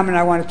third phenomenon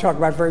I want to talk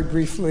about very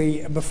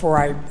briefly before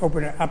I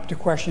open it up to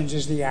questions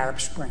is the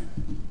Arab Spring.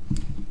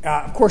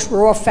 Of course,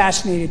 we're all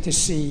fascinated to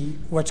see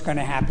what's going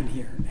to happen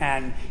here.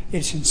 And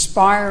it's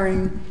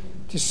inspiring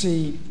to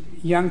see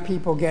young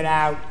people get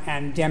out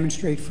and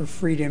demonstrate for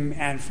freedom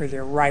and for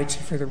their rights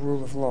and for the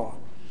rule of law.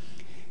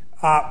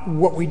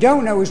 What we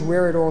don't know is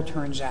where it all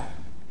turns out.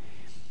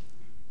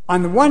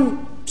 On the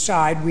one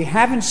side, we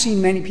haven't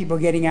seen many people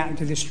getting out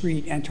into the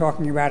street and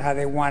talking about how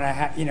they want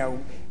to,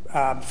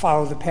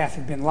 follow the path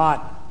of bin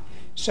Laden.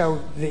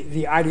 So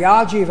the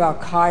ideology of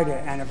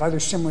Al-Qaeda and of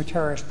other similar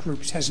terrorist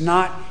groups has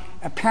not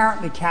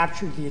apparently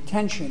captured the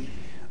attention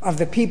of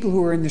the people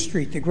who are in the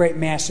street, the great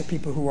mass of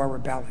people who are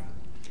rebelling.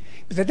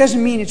 But that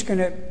doesn't mean it's going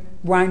to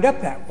wind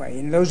up that way.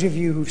 And those of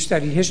you who've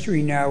studied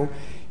history know,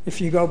 if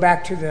you go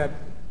back to the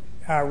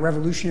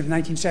revolution of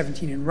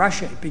 1917 in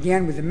Russia, it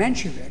began with the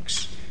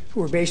Mensheviks, who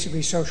were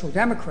basically social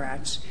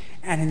democrats,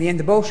 and in the end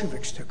the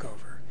Bolsheviks took over.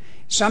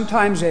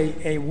 Sometimes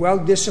a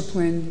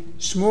well-disciplined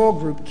small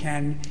group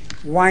can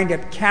wind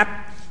up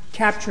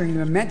capturing the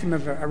momentum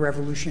of a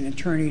revolution and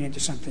turning it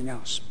into something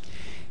else.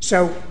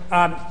 So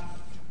am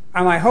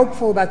I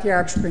hopeful about the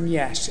Arab Spring?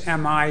 Yes.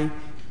 Am I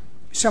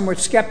somewhat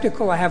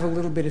skeptical? I have a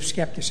little bit of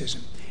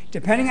skepticism.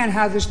 Depending on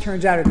how this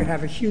turns out, it could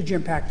have a huge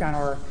impact on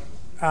our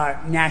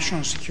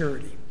national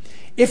security.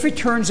 If it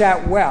turns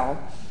out well,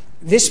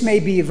 this may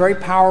be a very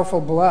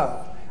powerful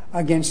blow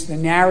against the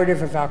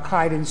narrative of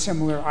Al-Qaeda and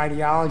similar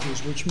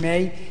ideologies, which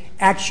may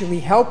actually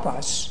help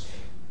us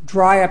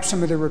dry up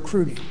some of the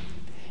recruiting.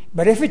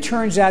 But if it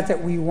turns out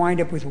that we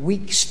wind up with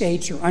weak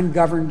states or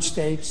ungoverned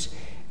states,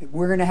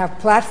 we're going to have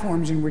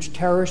platforms in which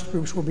terrorist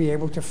groups will be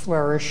able to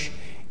flourish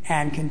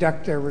and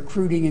conduct their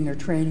recruiting and their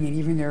training and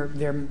even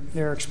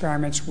their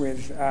experiments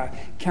with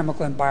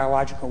chemical and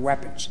biological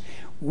weapons.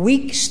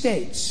 Weak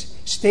states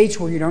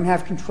where you don't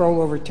have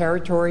control over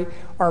territory,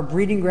 are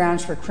breeding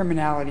grounds for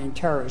criminality and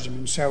terrorism.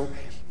 And so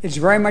it's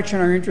very much in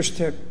our interest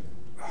to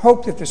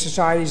hope that the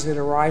societies that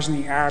arise in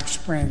the Arab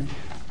Spring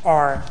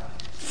are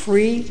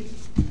free,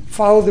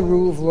 follow the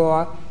rule of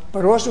law,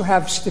 but also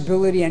have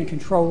stability and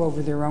control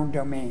over their own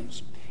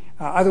domains.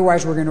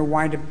 Otherwise, we're going to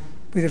wind up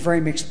with a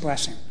very mixed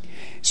blessing.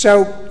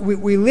 So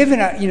we live in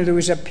there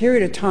was a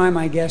period of time,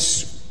 I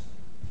guess,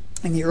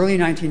 in the early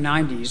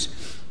 1990s,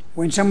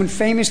 when someone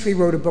famously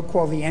wrote a book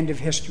called The End of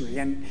History.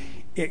 And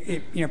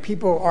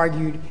people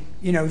argued,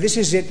 this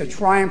is it, the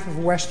triumph of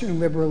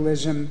Western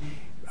liberalism,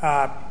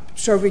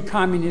 Soviet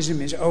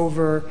communism is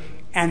over,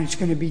 and it's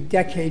going to be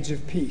decades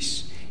of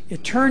peace.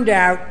 It turned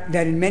out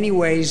that in many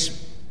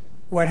ways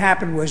what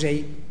happened was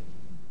a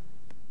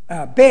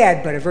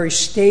bad but a very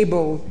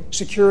stable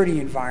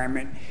security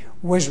environment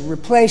was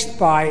replaced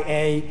by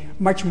a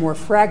much more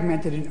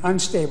fragmented and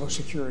unstable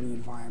security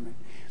environment.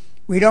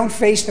 We don't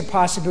face the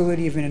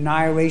possibility of an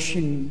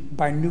annihilation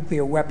by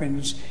nuclear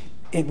weapons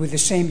with the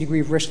same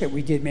degree of risk that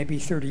we did maybe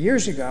 30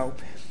 years ago,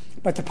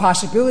 but the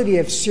possibility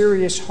of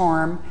serious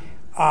harm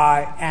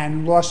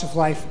and loss of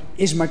life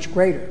is much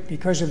greater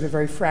because of the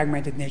very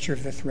fragmented nature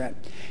of the threat.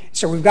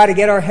 So we've got to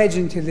get our heads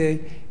into the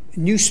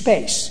new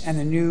space and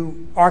the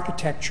new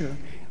architecture,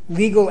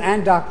 legal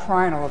and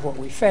doctrinal, of what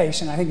we face,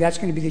 and I think that's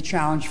going to be the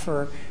challenge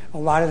for a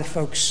lot of the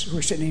folks who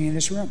are sitting in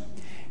this room.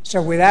 So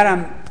with that,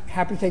 I'm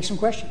happy to take some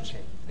questions.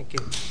 Thank you.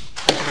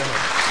 Thank you very much.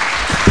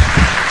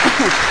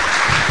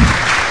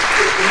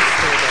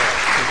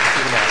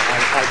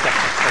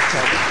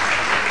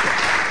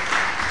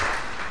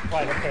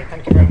 Right, okay,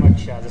 thank you very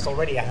much. There's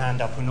already a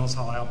hand up who knows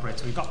how I operate.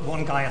 So we've got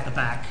one guy at the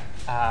back.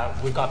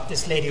 We've got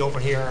this lady over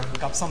here. We've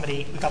got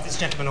this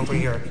gentleman over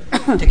here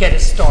to get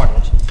us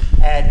started.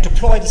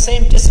 Deploy the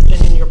same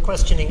discipline in your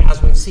questioning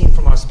as we've seen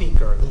from our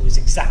speaker, who is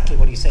exactly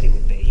what he said he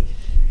would be.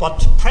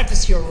 But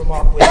preface your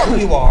remark with who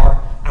you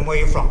are and where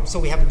you're from, so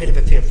we have a bit of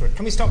a feel for it.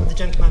 Can we start with the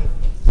gentleman?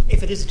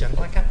 If it is a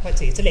gentleman, I can't quite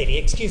see. It's a lady,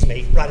 excuse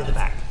me, right at the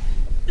back.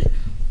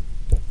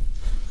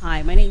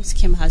 Hi, my name's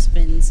Kim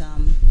Husbands.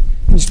 Can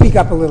you speak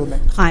up a little bit?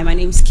 Hi, my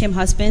name's Kim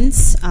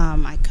Husbands.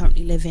 I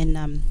currently live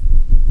in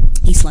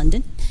East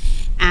London.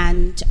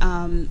 And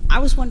I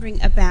was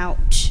wondering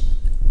about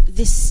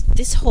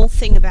this whole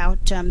thing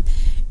about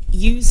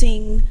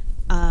using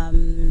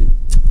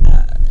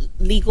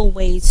legal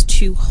ways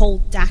to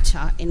hold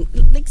data in,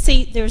 like,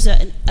 say there's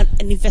an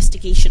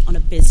investigation on a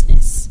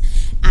business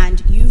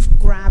and you've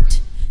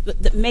grabbed,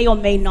 that may or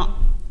may not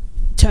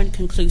turn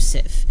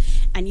conclusive,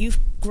 and you've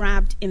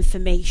grabbed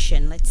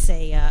information, let's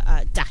say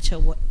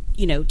data,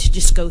 to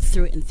just go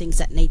through it and things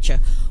of that nature.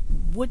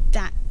 Would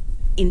that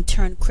in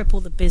turn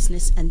cripple the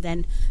business and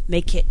then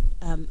make it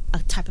a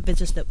type of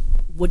business that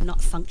would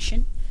not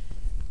function?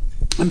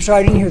 I'm sorry,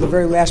 I didn't hear the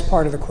very last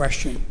part of the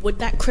question. Would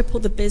that cripple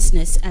the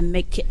business and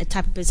make it a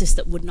type of business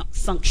that would not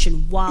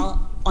function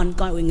while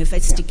ongoing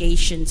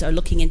investigations are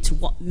looking into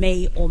what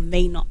may or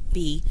may not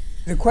be?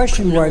 The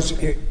question was...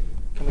 Can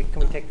we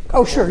take...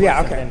 Oh, sure,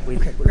 yeah, okay.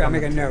 I'll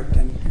make a note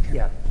then. Okay.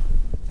 Yeah.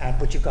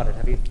 But you've got it,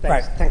 have you?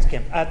 Thanks, right. Thanks,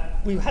 Kim.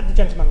 We had the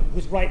gentleman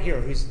who's right here,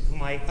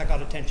 whom I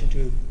got attention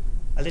to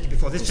a little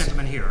before. This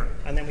gentleman here,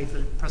 and then we've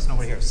the person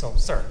over here. So,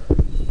 sir.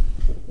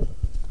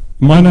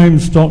 My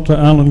name's Dr.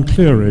 Alan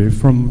Cleary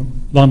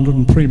from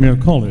London Premier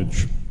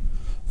College.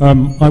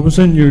 I was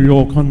in New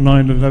York on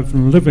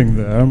 9/11 living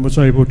there and was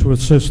able to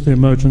assist the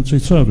emergency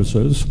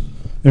services.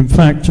 In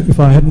fact,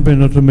 if I hadn't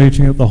been at a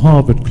meeting at the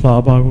Harvard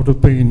Club, I would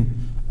have been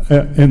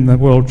in the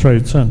World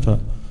Trade Center.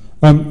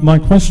 My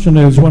question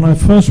is, when I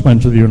first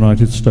went to the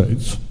United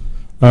States,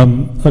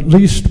 at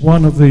least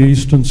one of the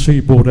Eastern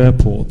Seaboard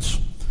airports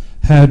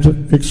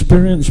had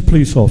experienced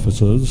police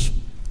officers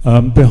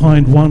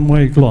behind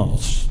one-way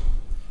glass,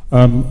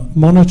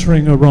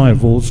 monitoring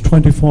arrivals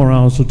 24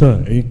 hours a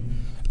day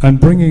and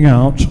bringing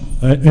out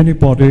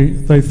anybody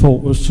they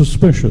thought was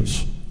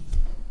suspicious.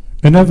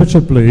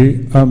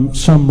 Inevitably,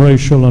 some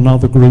racial and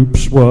other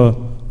groups were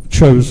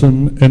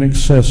chosen in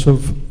excess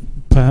of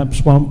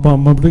perhaps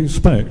one would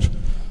expect.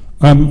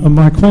 And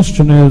my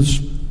question is,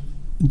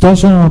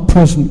 does our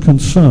present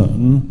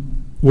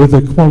concern with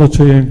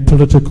equality and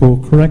political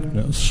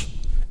correctness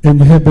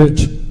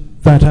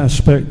inhibit that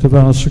aspect of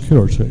our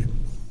security?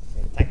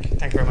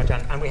 Thank you very much,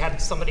 Anne. And we had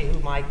somebody who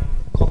might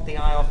caught the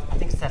eye of, I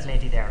think it's that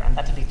lady there, and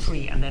that'll be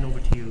 3, and then over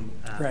to you.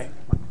 Right.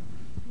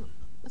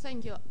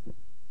 Thank you.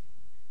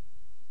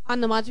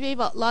 Anna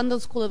Matveeva, London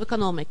School of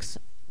Economics.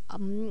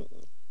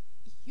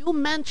 You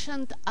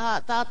mentioned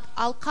that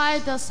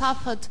Al-Qaeda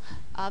suffered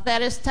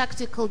various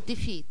tactical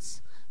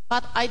defeats,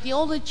 but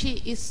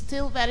ideology is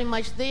still very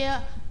much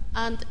there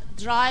and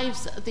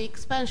drives the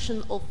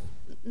expansion of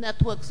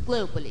networks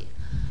globally.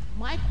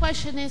 My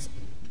question is,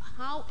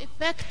 how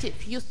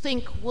effective you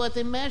think were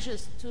the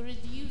measures to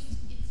reduce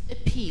its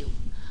appeal?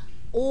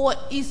 Or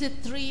is it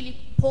really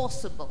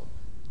possible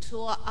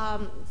to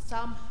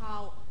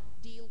somehow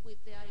deal with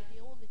the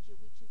ideology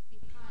which is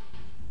behind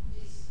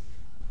this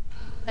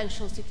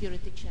potential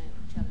security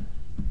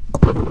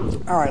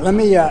challenge? All right, let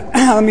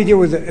me deal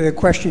with the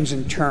questions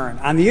in turn.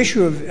 On the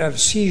issue of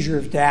seizure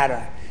of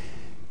data,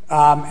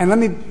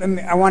 and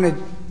I want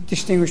to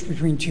distinguish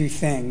between two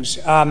things.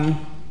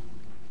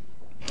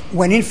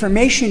 When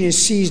information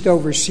is seized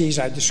overseas,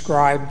 I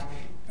described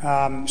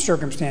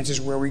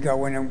circumstances where we go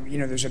when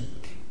there's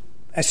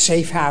a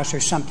safe house or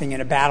something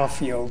in a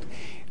battlefield.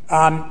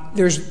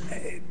 There's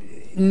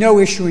no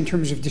issue in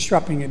terms of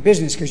disrupting a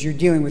business because you're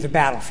dealing with a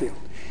battlefield.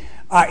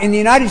 In the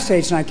United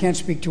States, and I can't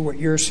speak to what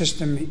your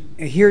system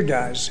here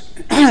does,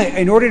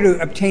 in order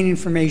to obtain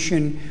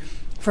information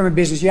from a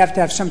business, you have to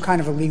have some kind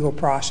of a legal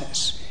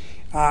process,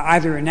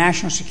 either a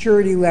national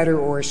security letter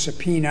or a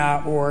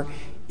subpoena, or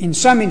in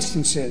some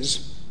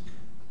instances,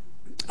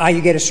 you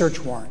get a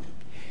search warrant.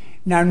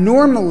 Now,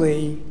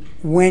 normally,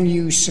 when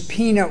you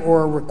subpoena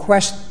or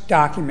request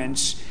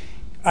documents,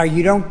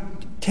 you don't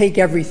take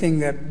everything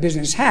the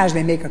business has,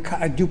 they make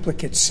a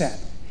duplicate set.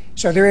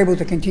 So they're able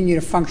to continue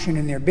to function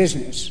in their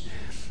business.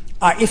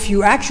 If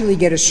you actually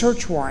get a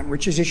search warrant,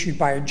 which is issued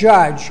by a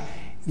judge,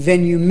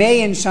 then you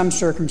may, in some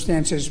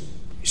circumstances,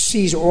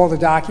 seize all the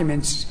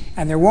documents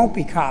and there won't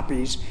be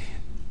copies.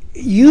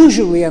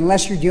 Usually,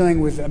 unless you're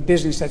dealing with a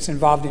business that's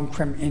involved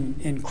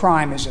in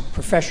crime as a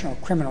professional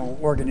criminal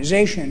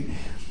organization,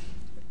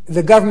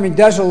 the government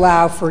does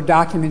allow for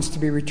documents to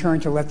be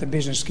returned to let the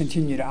business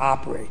continue to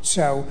operate.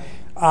 So,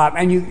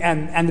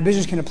 and the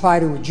business can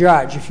apply to a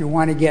judge if you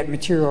want to get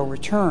material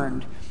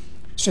returned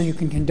so you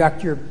can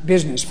conduct your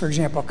business, for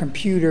example,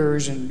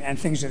 computers and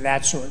things of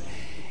that sort.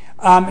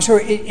 So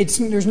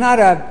there's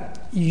not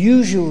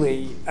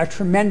usually a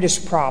tremendous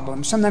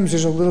problem. Sometimes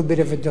there's a little bit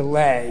of a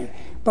delay,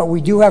 but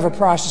we do have a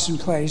process in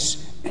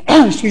place,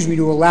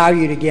 to allow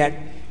you to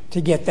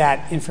get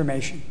that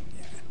information.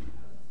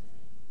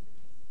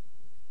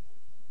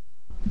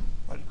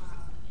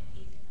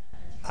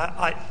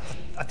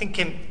 I think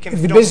Kim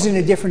if the business is in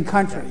a different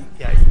country.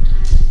 Yeah.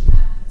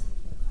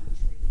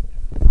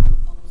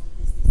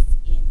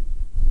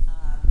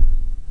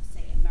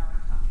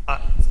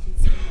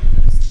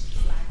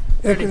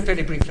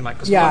 Fairly briefly, Mike,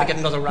 because we want to get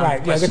another round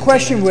of questions. The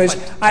question was,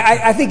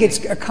 I think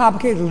it's a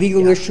complicated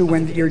legal issue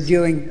when you're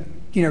dealing,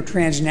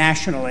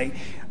 transnationally.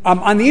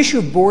 On the issue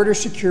of border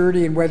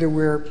security and whether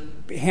we're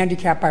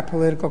handicapped by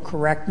political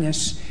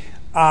correctness,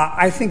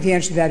 I think the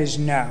answer to that is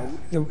no.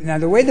 Now,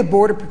 the way the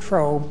Border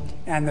Patrol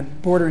and the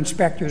border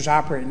inspectors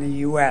operate in the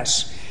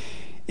U.S.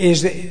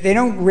 is that they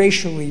don't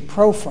racially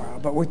profile,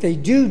 but what they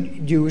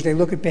do is they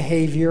look at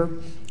behavior.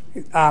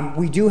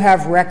 We do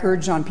have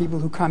records on people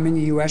who come in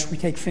the U.S. We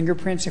take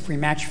fingerprints. If we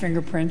match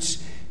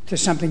fingerprints to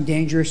something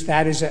dangerous,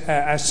 that is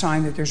a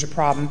sign that there's a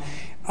problem.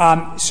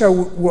 So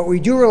what we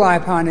do rely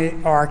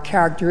upon are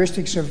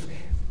characteristics of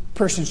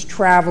person's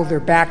travel, their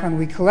background.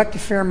 We collect a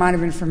fair amount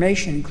of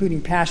information,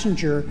 including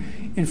passenger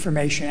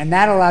information, and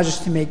that allows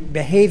us to make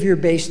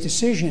behavior-based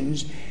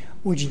decisions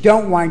which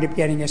don't wind up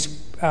getting us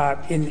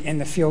in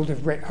the field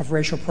of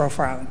racial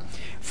profiling.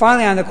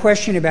 Finally, on the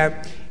question about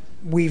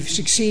we've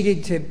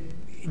succeeded to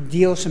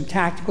deal some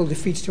tactical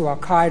defeats to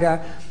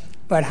Al-Qaeda,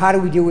 but how do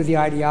we deal with the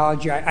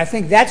ideology? I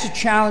think that's a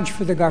challenge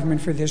for the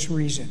government for this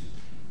reason.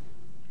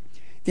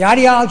 The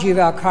ideology of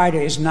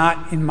Al-Qaeda is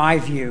not, in my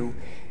view,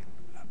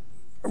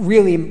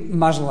 really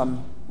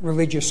Muslim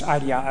religious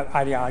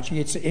ideology.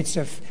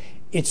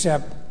 It's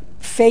a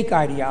fake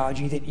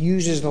ideology that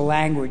uses the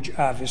language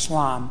of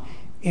Islam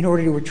in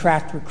order to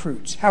attract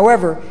recruits.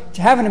 However,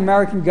 to have an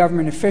American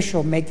government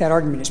official make that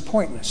argument is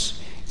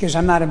pointless, because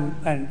I'm not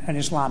an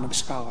Islamic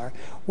scholar.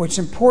 What's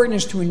important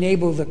is to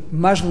enable the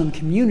Muslim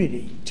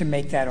community to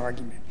make that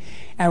argument.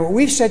 And what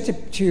we've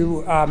said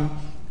to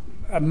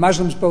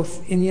Muslims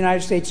both in the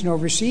United States and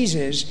overseas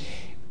is,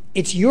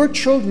 it's your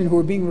children who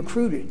are being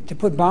recruited to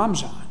put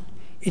bombs on.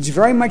 It's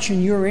very much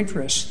in your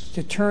interest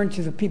to turn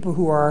to the people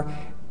who are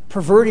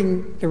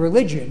perverting the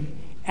religion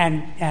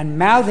and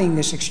mouthing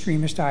this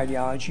extremist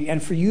ideology,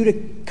 and for you to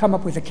come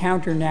up with a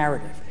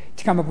counter-narrative,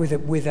 to come up with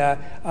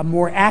a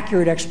more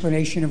accurate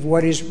explanation of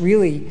what is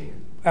really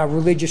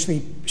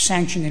religiously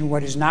sanctioned and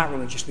what is not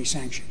religiously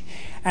sanctioned.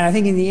 And I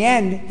think in the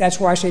end, that's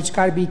why I say it's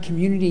got to be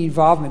community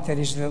involvement that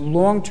is the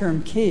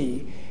long-term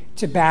key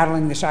to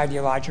battling this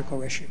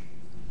ideological issue.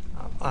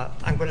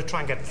 I'm going to try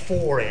and get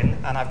 4 in,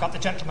 and I've got the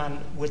gentleman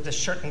with the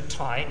shirt and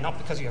tie, not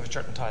because you have a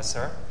shirt and tie,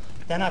 sir.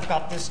 Then I've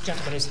got this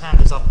gentleman whose hand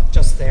is up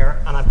just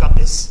there, and I've got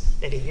this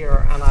lady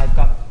here, and I've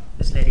got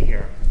this lady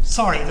here.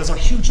 Sorry, there's a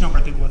huge number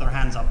of people with their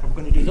hands up, but we're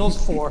going to do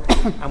those 4,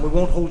 and we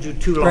won't hold you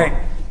too long. Great.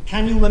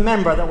 Can you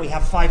remember that we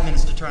have 5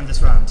 minutes to turn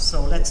this round?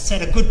 So let's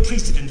set a good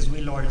precedent, as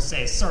we lawyers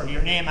say. Sir,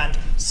 your name and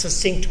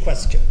succinct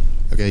question.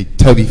 Okay,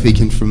 Toby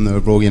Feakin from the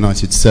Royal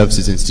United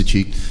Services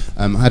Institute.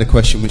 I had a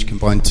question which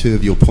combined 2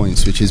 of your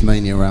points, which is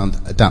mainly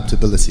around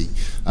adaptability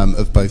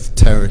of both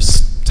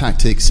terrorist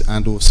tactics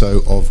and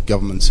also of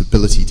government's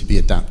ability to be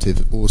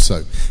adaptive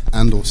also,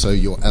 and also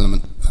your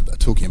element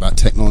talking about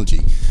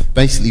technology.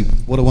 Basically,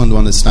 what I want to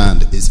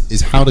understand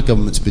is how do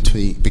governments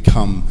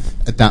become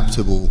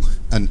adaptable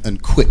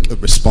and quick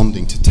at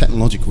responding to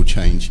technological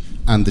change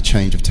and the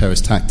change of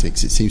terrorist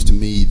tactics. It seems to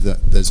me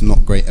that there's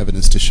not great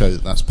evidence to show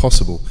that that's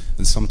possible,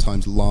 and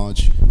sometimes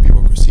large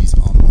bureaucracies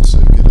are not so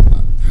good at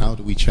that. How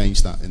do we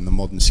change that in the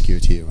modern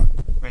security era?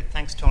 Great,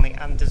 thanks, Tony.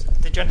 And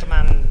the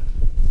gentleman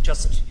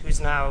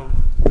who's now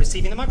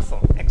receiving the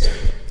microphone.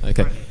 Excellent.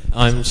 Okay.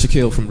 I'm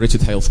Shaquille from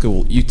Richard Hale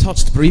School. You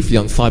touched briefly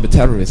on cyber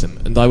terrorism,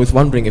 and I was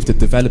wondering if the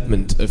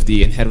development of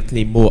the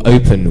inherently more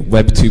open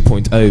Web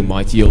 2.0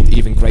 might yield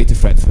even greater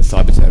threats for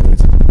cyber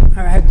terrorism.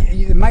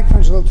 The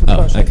microphone's a little too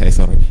close. Okay,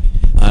 sorry.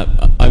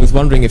 I was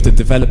wondering if the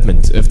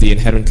development of the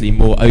inherently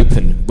more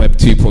open Web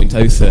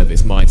 2.0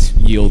 service might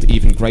yield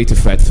even greater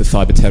threats for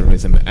cyber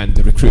terrorism and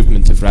the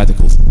recruitment of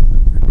radicals.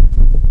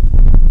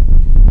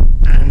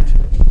 And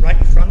right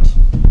in front,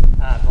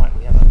 right,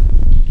 we have a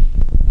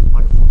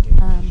microphone here.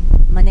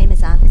 My name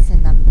is Alex,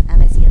 and I'm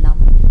MSc alum.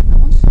 I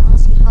wanted to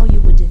ask you how you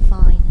would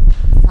define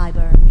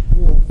cyber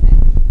warfare.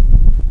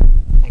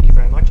 Thank you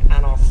very much.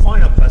 And our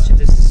final question,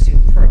 this is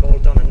superb, all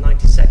done in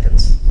 90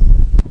 seconds.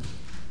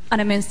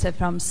 Anna Minster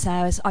from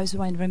SARS. I was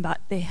wondering about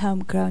the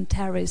homegrown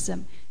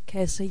terrorism,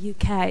 because the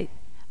UK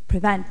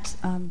prevent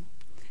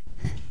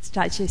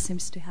strategy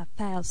seems to have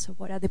failed. So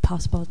what are the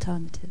possible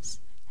alternatives?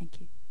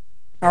 Thank you.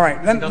 All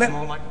right. Do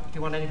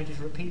you want anybody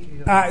to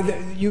repeat?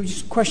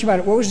 Question about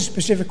it. What was the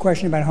specific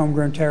question about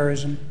homegrown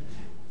terrorism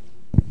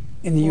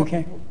in the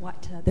UK?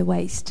 What are the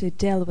ways to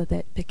deal with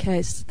it?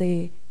 Because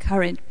the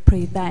current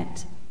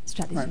prevent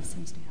strategy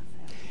seems to have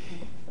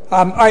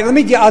failed. All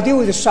right. I'll deal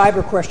with the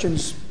cyber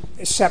questions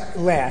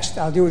last.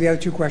 I'll deal with the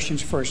other 2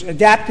 questions first.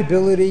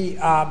 Adaptability.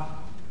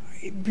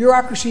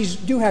 Bureaucracies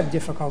do have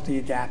difficulty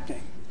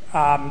adapting.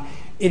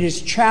 It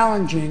is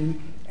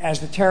challenging as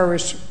the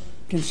terrorists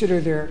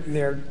consider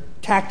their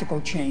tactical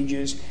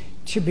changes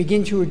to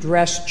begin to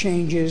address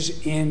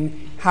changes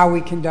in how we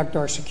conduct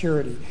our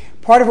security.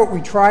 Part of what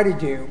we try to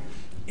do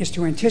is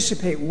to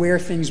anticipate where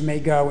things may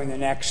go in the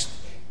next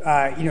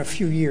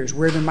few years,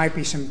 where there might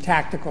be some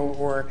tactical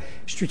or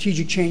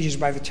strategic changes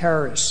by the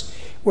terrorists.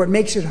 What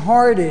makes it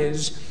hard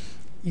is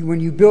when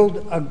you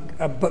build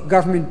a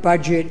government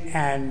budget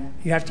and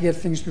you have to get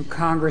things through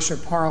Congress or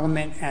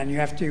Parliament and you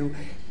have to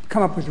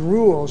come up with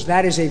rules,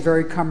 that is a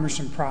very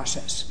cumbersome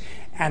process.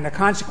 And the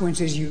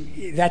consequence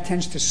is that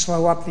tends to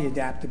slow up the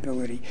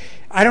adaptability.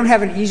 I don't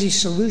have an easy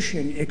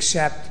solution,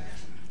 except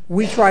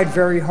we tried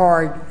very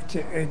hard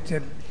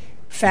to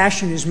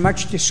fashion as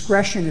much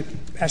discretion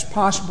as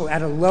possible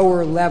at a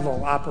lower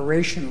level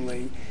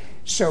operationally,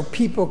 so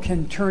people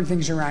can turn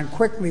things around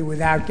quickly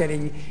without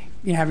having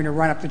to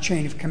run up the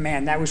chain of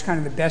command. That was kind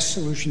of the best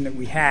solution that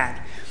we had.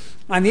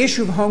 On the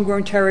issue of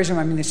homegrown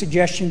terrorism, the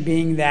suggestion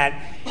being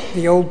that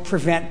the old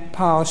prevent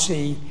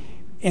policy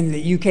in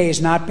the UK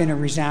has not been a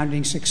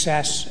resounding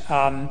success.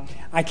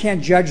 I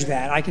can't judge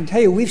that. I can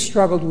tell you we've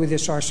struggled with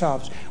this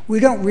ourselves. We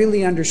don't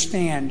really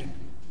understand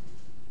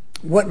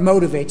what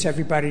motivates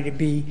everybody to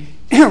be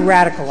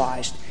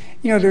radicalized.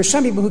 There are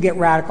some people who get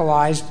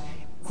radicalized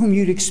whom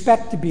you'd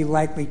expect to be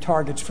likely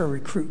targets for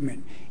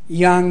recruitment.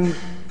 Young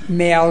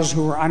males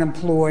who are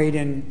unemployed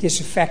and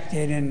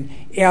disaffected and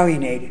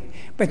alienated.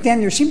 But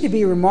then there seem to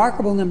be a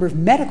remarkable number of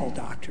medical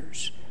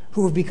doctors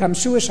who have become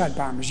suicide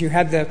bombers. You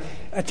had the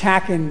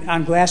attack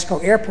on Glasgow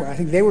Airport. I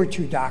think they were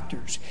 2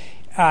 doctors.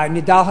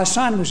 Nidal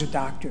Hassan was a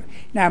doctor.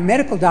 Now,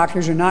 medical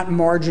doctors are not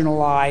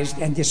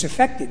marginalized and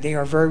disaffected. They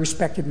are very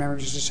respected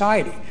members of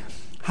society.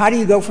 How do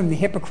you go from the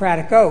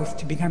Hippocratic Oath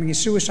to becoming a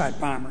suicide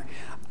bomber?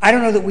 I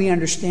don't know that we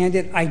understand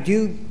it. I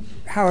do,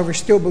 however,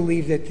 still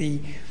believe that the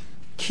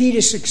key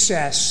to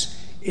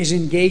success is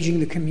engaging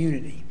the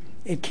community.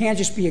 It can't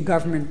just be a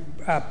government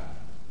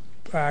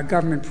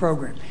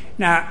program.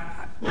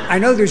 Now, I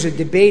know there's a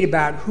debate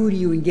about who do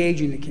you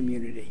engage in the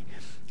community.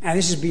 And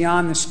this is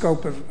beyond the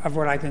scope of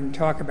what I can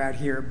talk about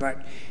here,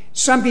 but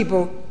some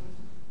people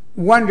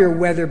wonder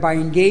whether by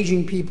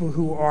engaging people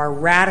who are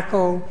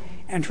radical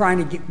and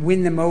trying to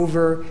win them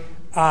over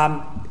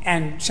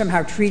and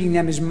somehow treating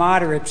them as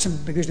moderate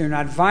because they're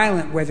not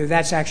violent, whether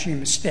that's actually a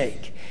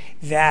mistake.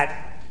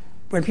 That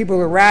when people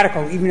are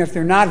radical, even if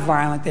they're not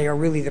violent, they are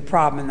really the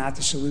problem and not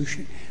the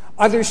solution.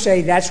 Others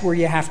say that's where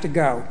you have to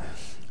go.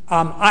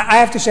 I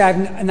have to say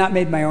I've not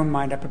made my own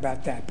mind up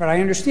about that, but I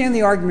understand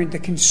the argument, the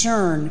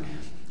concern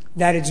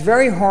that it's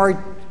very hard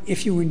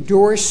if you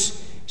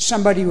endorse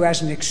somebody who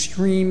has an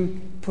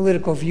extreme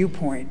political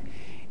viewpoint.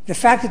 The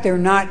fact that they're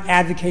not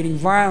advocating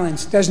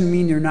violence doesn't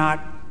mean they're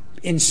not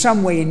in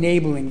some way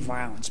enabling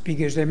violence,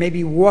 because they may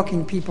be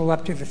walking people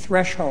up to the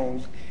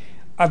threshold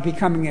of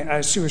becoming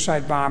a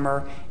suicide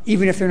bomber,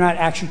 even if they're not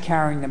actually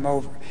carrying them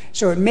over.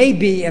 So it may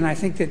be, and I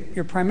think that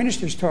your Prime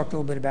Minister's talked a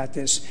little bit about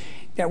this,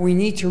 that we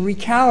need to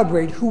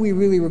recalibrate who we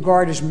really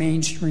regard as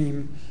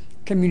mainstream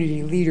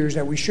community leaders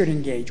that we should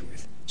engage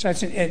with. So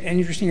that's an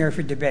interesting area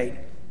for debate.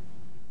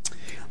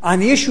 On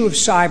the issue of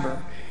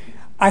cyber,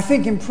 I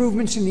think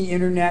improvements in the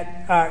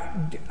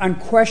internet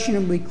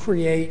unquestionably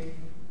create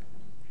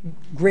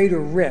greater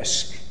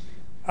risk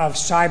of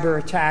cyber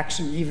attacks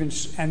and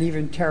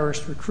even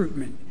terrorist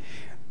recruitment.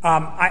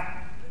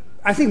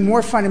 I think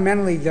more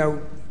fundamentally,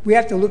 though, we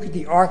have to look at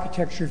the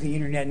architecture of the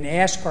internet and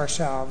ask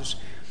ourselves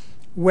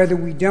whether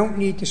we don't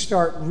need to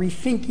start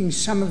rethinking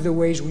some of the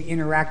ways we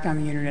interact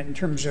on the internet in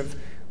terms of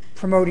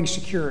promoting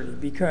security.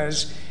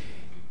 Because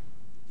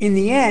in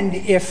the end,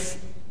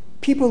 if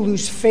people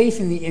lose faith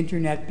in the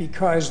internet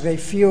because they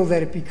feel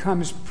that it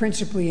becomes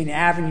principally an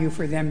avenue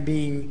for them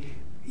being,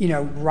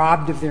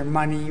 robbed of their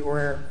money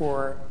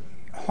or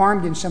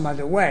harmed in some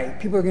other way,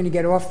 people are going to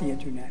get off the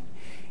internet.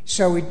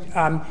 So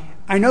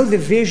I know the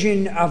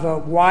vision of a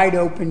wide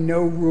open,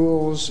 no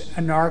rules,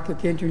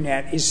 anarchic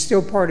internet is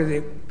still part of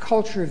the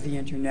culture of the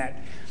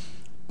internet.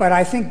 But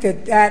I think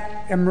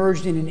that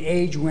emerged in an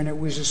age when it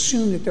was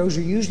assumed that those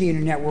who use the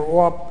internet were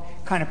all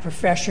kind of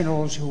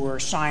professionals who are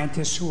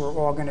scientists who are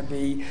all going to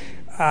be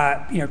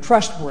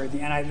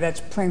trustworthy, and that's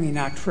plainly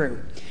not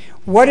true.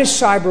 What is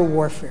cyber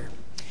warfare?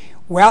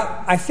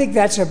 Well, I think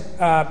that's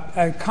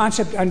a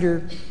concept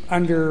under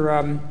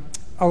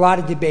a lot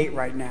of debate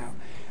right now.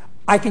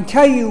 I can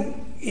tell you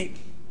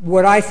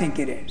what I think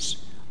it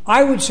is.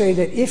 I would say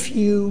that if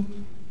you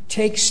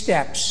take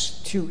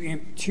steps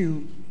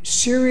to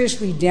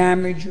seriously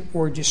damage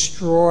or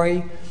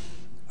destroy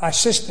a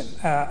system,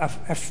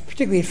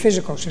 particularly a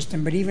physical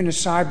system, but even a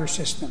cyber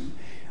system,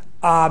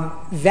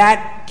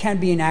 that can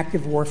be an act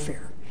of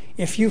warfare.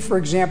 If you, for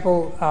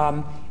example,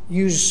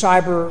 use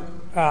cyber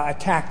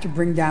attack to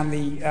bring down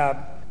the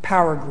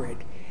power grid,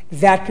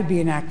 that could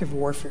be an act of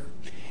warfare.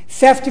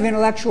 Theft of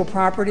intellectual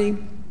property,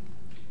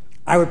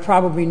 I would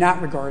probably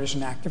not regard as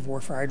an act of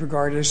warfare. I'd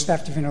regard it as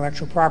theft of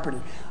intellectual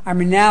property. I'm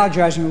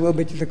analogizing a little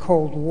bit to the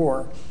Cold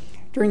War.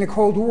 During the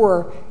Cold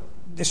War,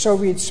 the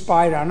Soviets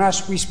spied on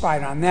us, we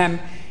spied on them.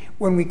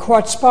 When we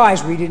caught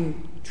spies, we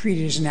didn't treat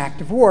it as an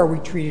act of war, we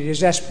treated it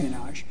as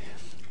espionage.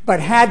 But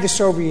had the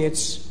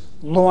Soviets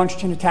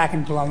launched an attack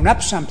and blown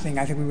up something,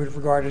 I think we would have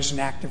regarded it as an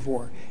act of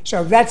war.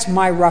 So that's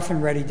my rough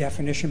and ready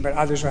definition, but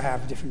others will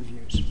have different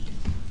views.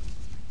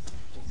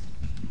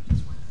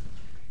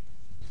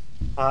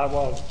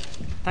 Well,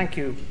 thank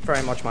you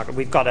very much, Michael.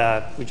 We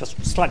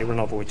just slightly run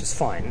over, which is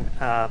fine.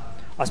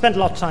 I spent a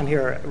lot of time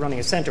here running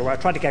a centre where I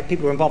tried to get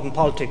people who are involved in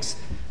politics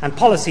and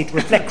policy to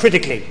reflect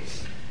critically.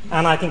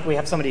 And I think we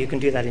have somebody who can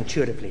do that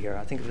intuitively here.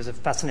 I think it was a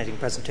fascinating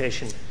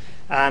presentation.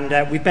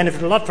 And we've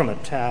benefited a lot from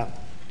it.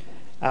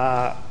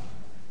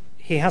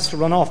 He has to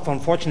run off,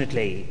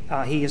 unfortunately.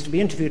 He is to be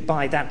interviewed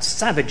by that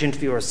savage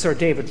interviewer, Sir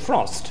David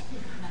Frost,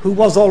 who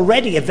was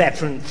already a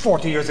veteran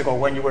 40 years ago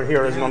when you were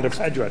here as an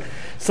undergraduate.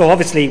 So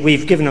obviously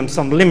we've given him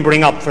some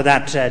limbering up for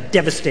that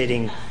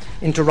devastating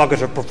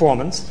interrogative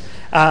performance.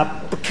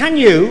 But can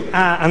you,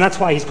 and that's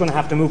why he's going to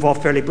have to move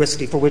off fairly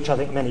briskly, for which I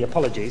think many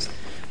apologies,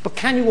 but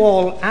can you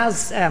all,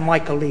 as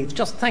Michael leaves,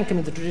 just thank him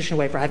in the traditional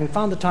way for having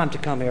found the time to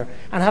come here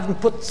and having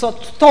put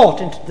such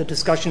thought into the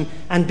discussion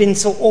and been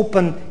so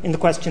open in the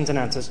questions and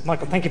answers.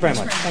 Michael, thank you very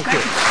much. Thank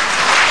you.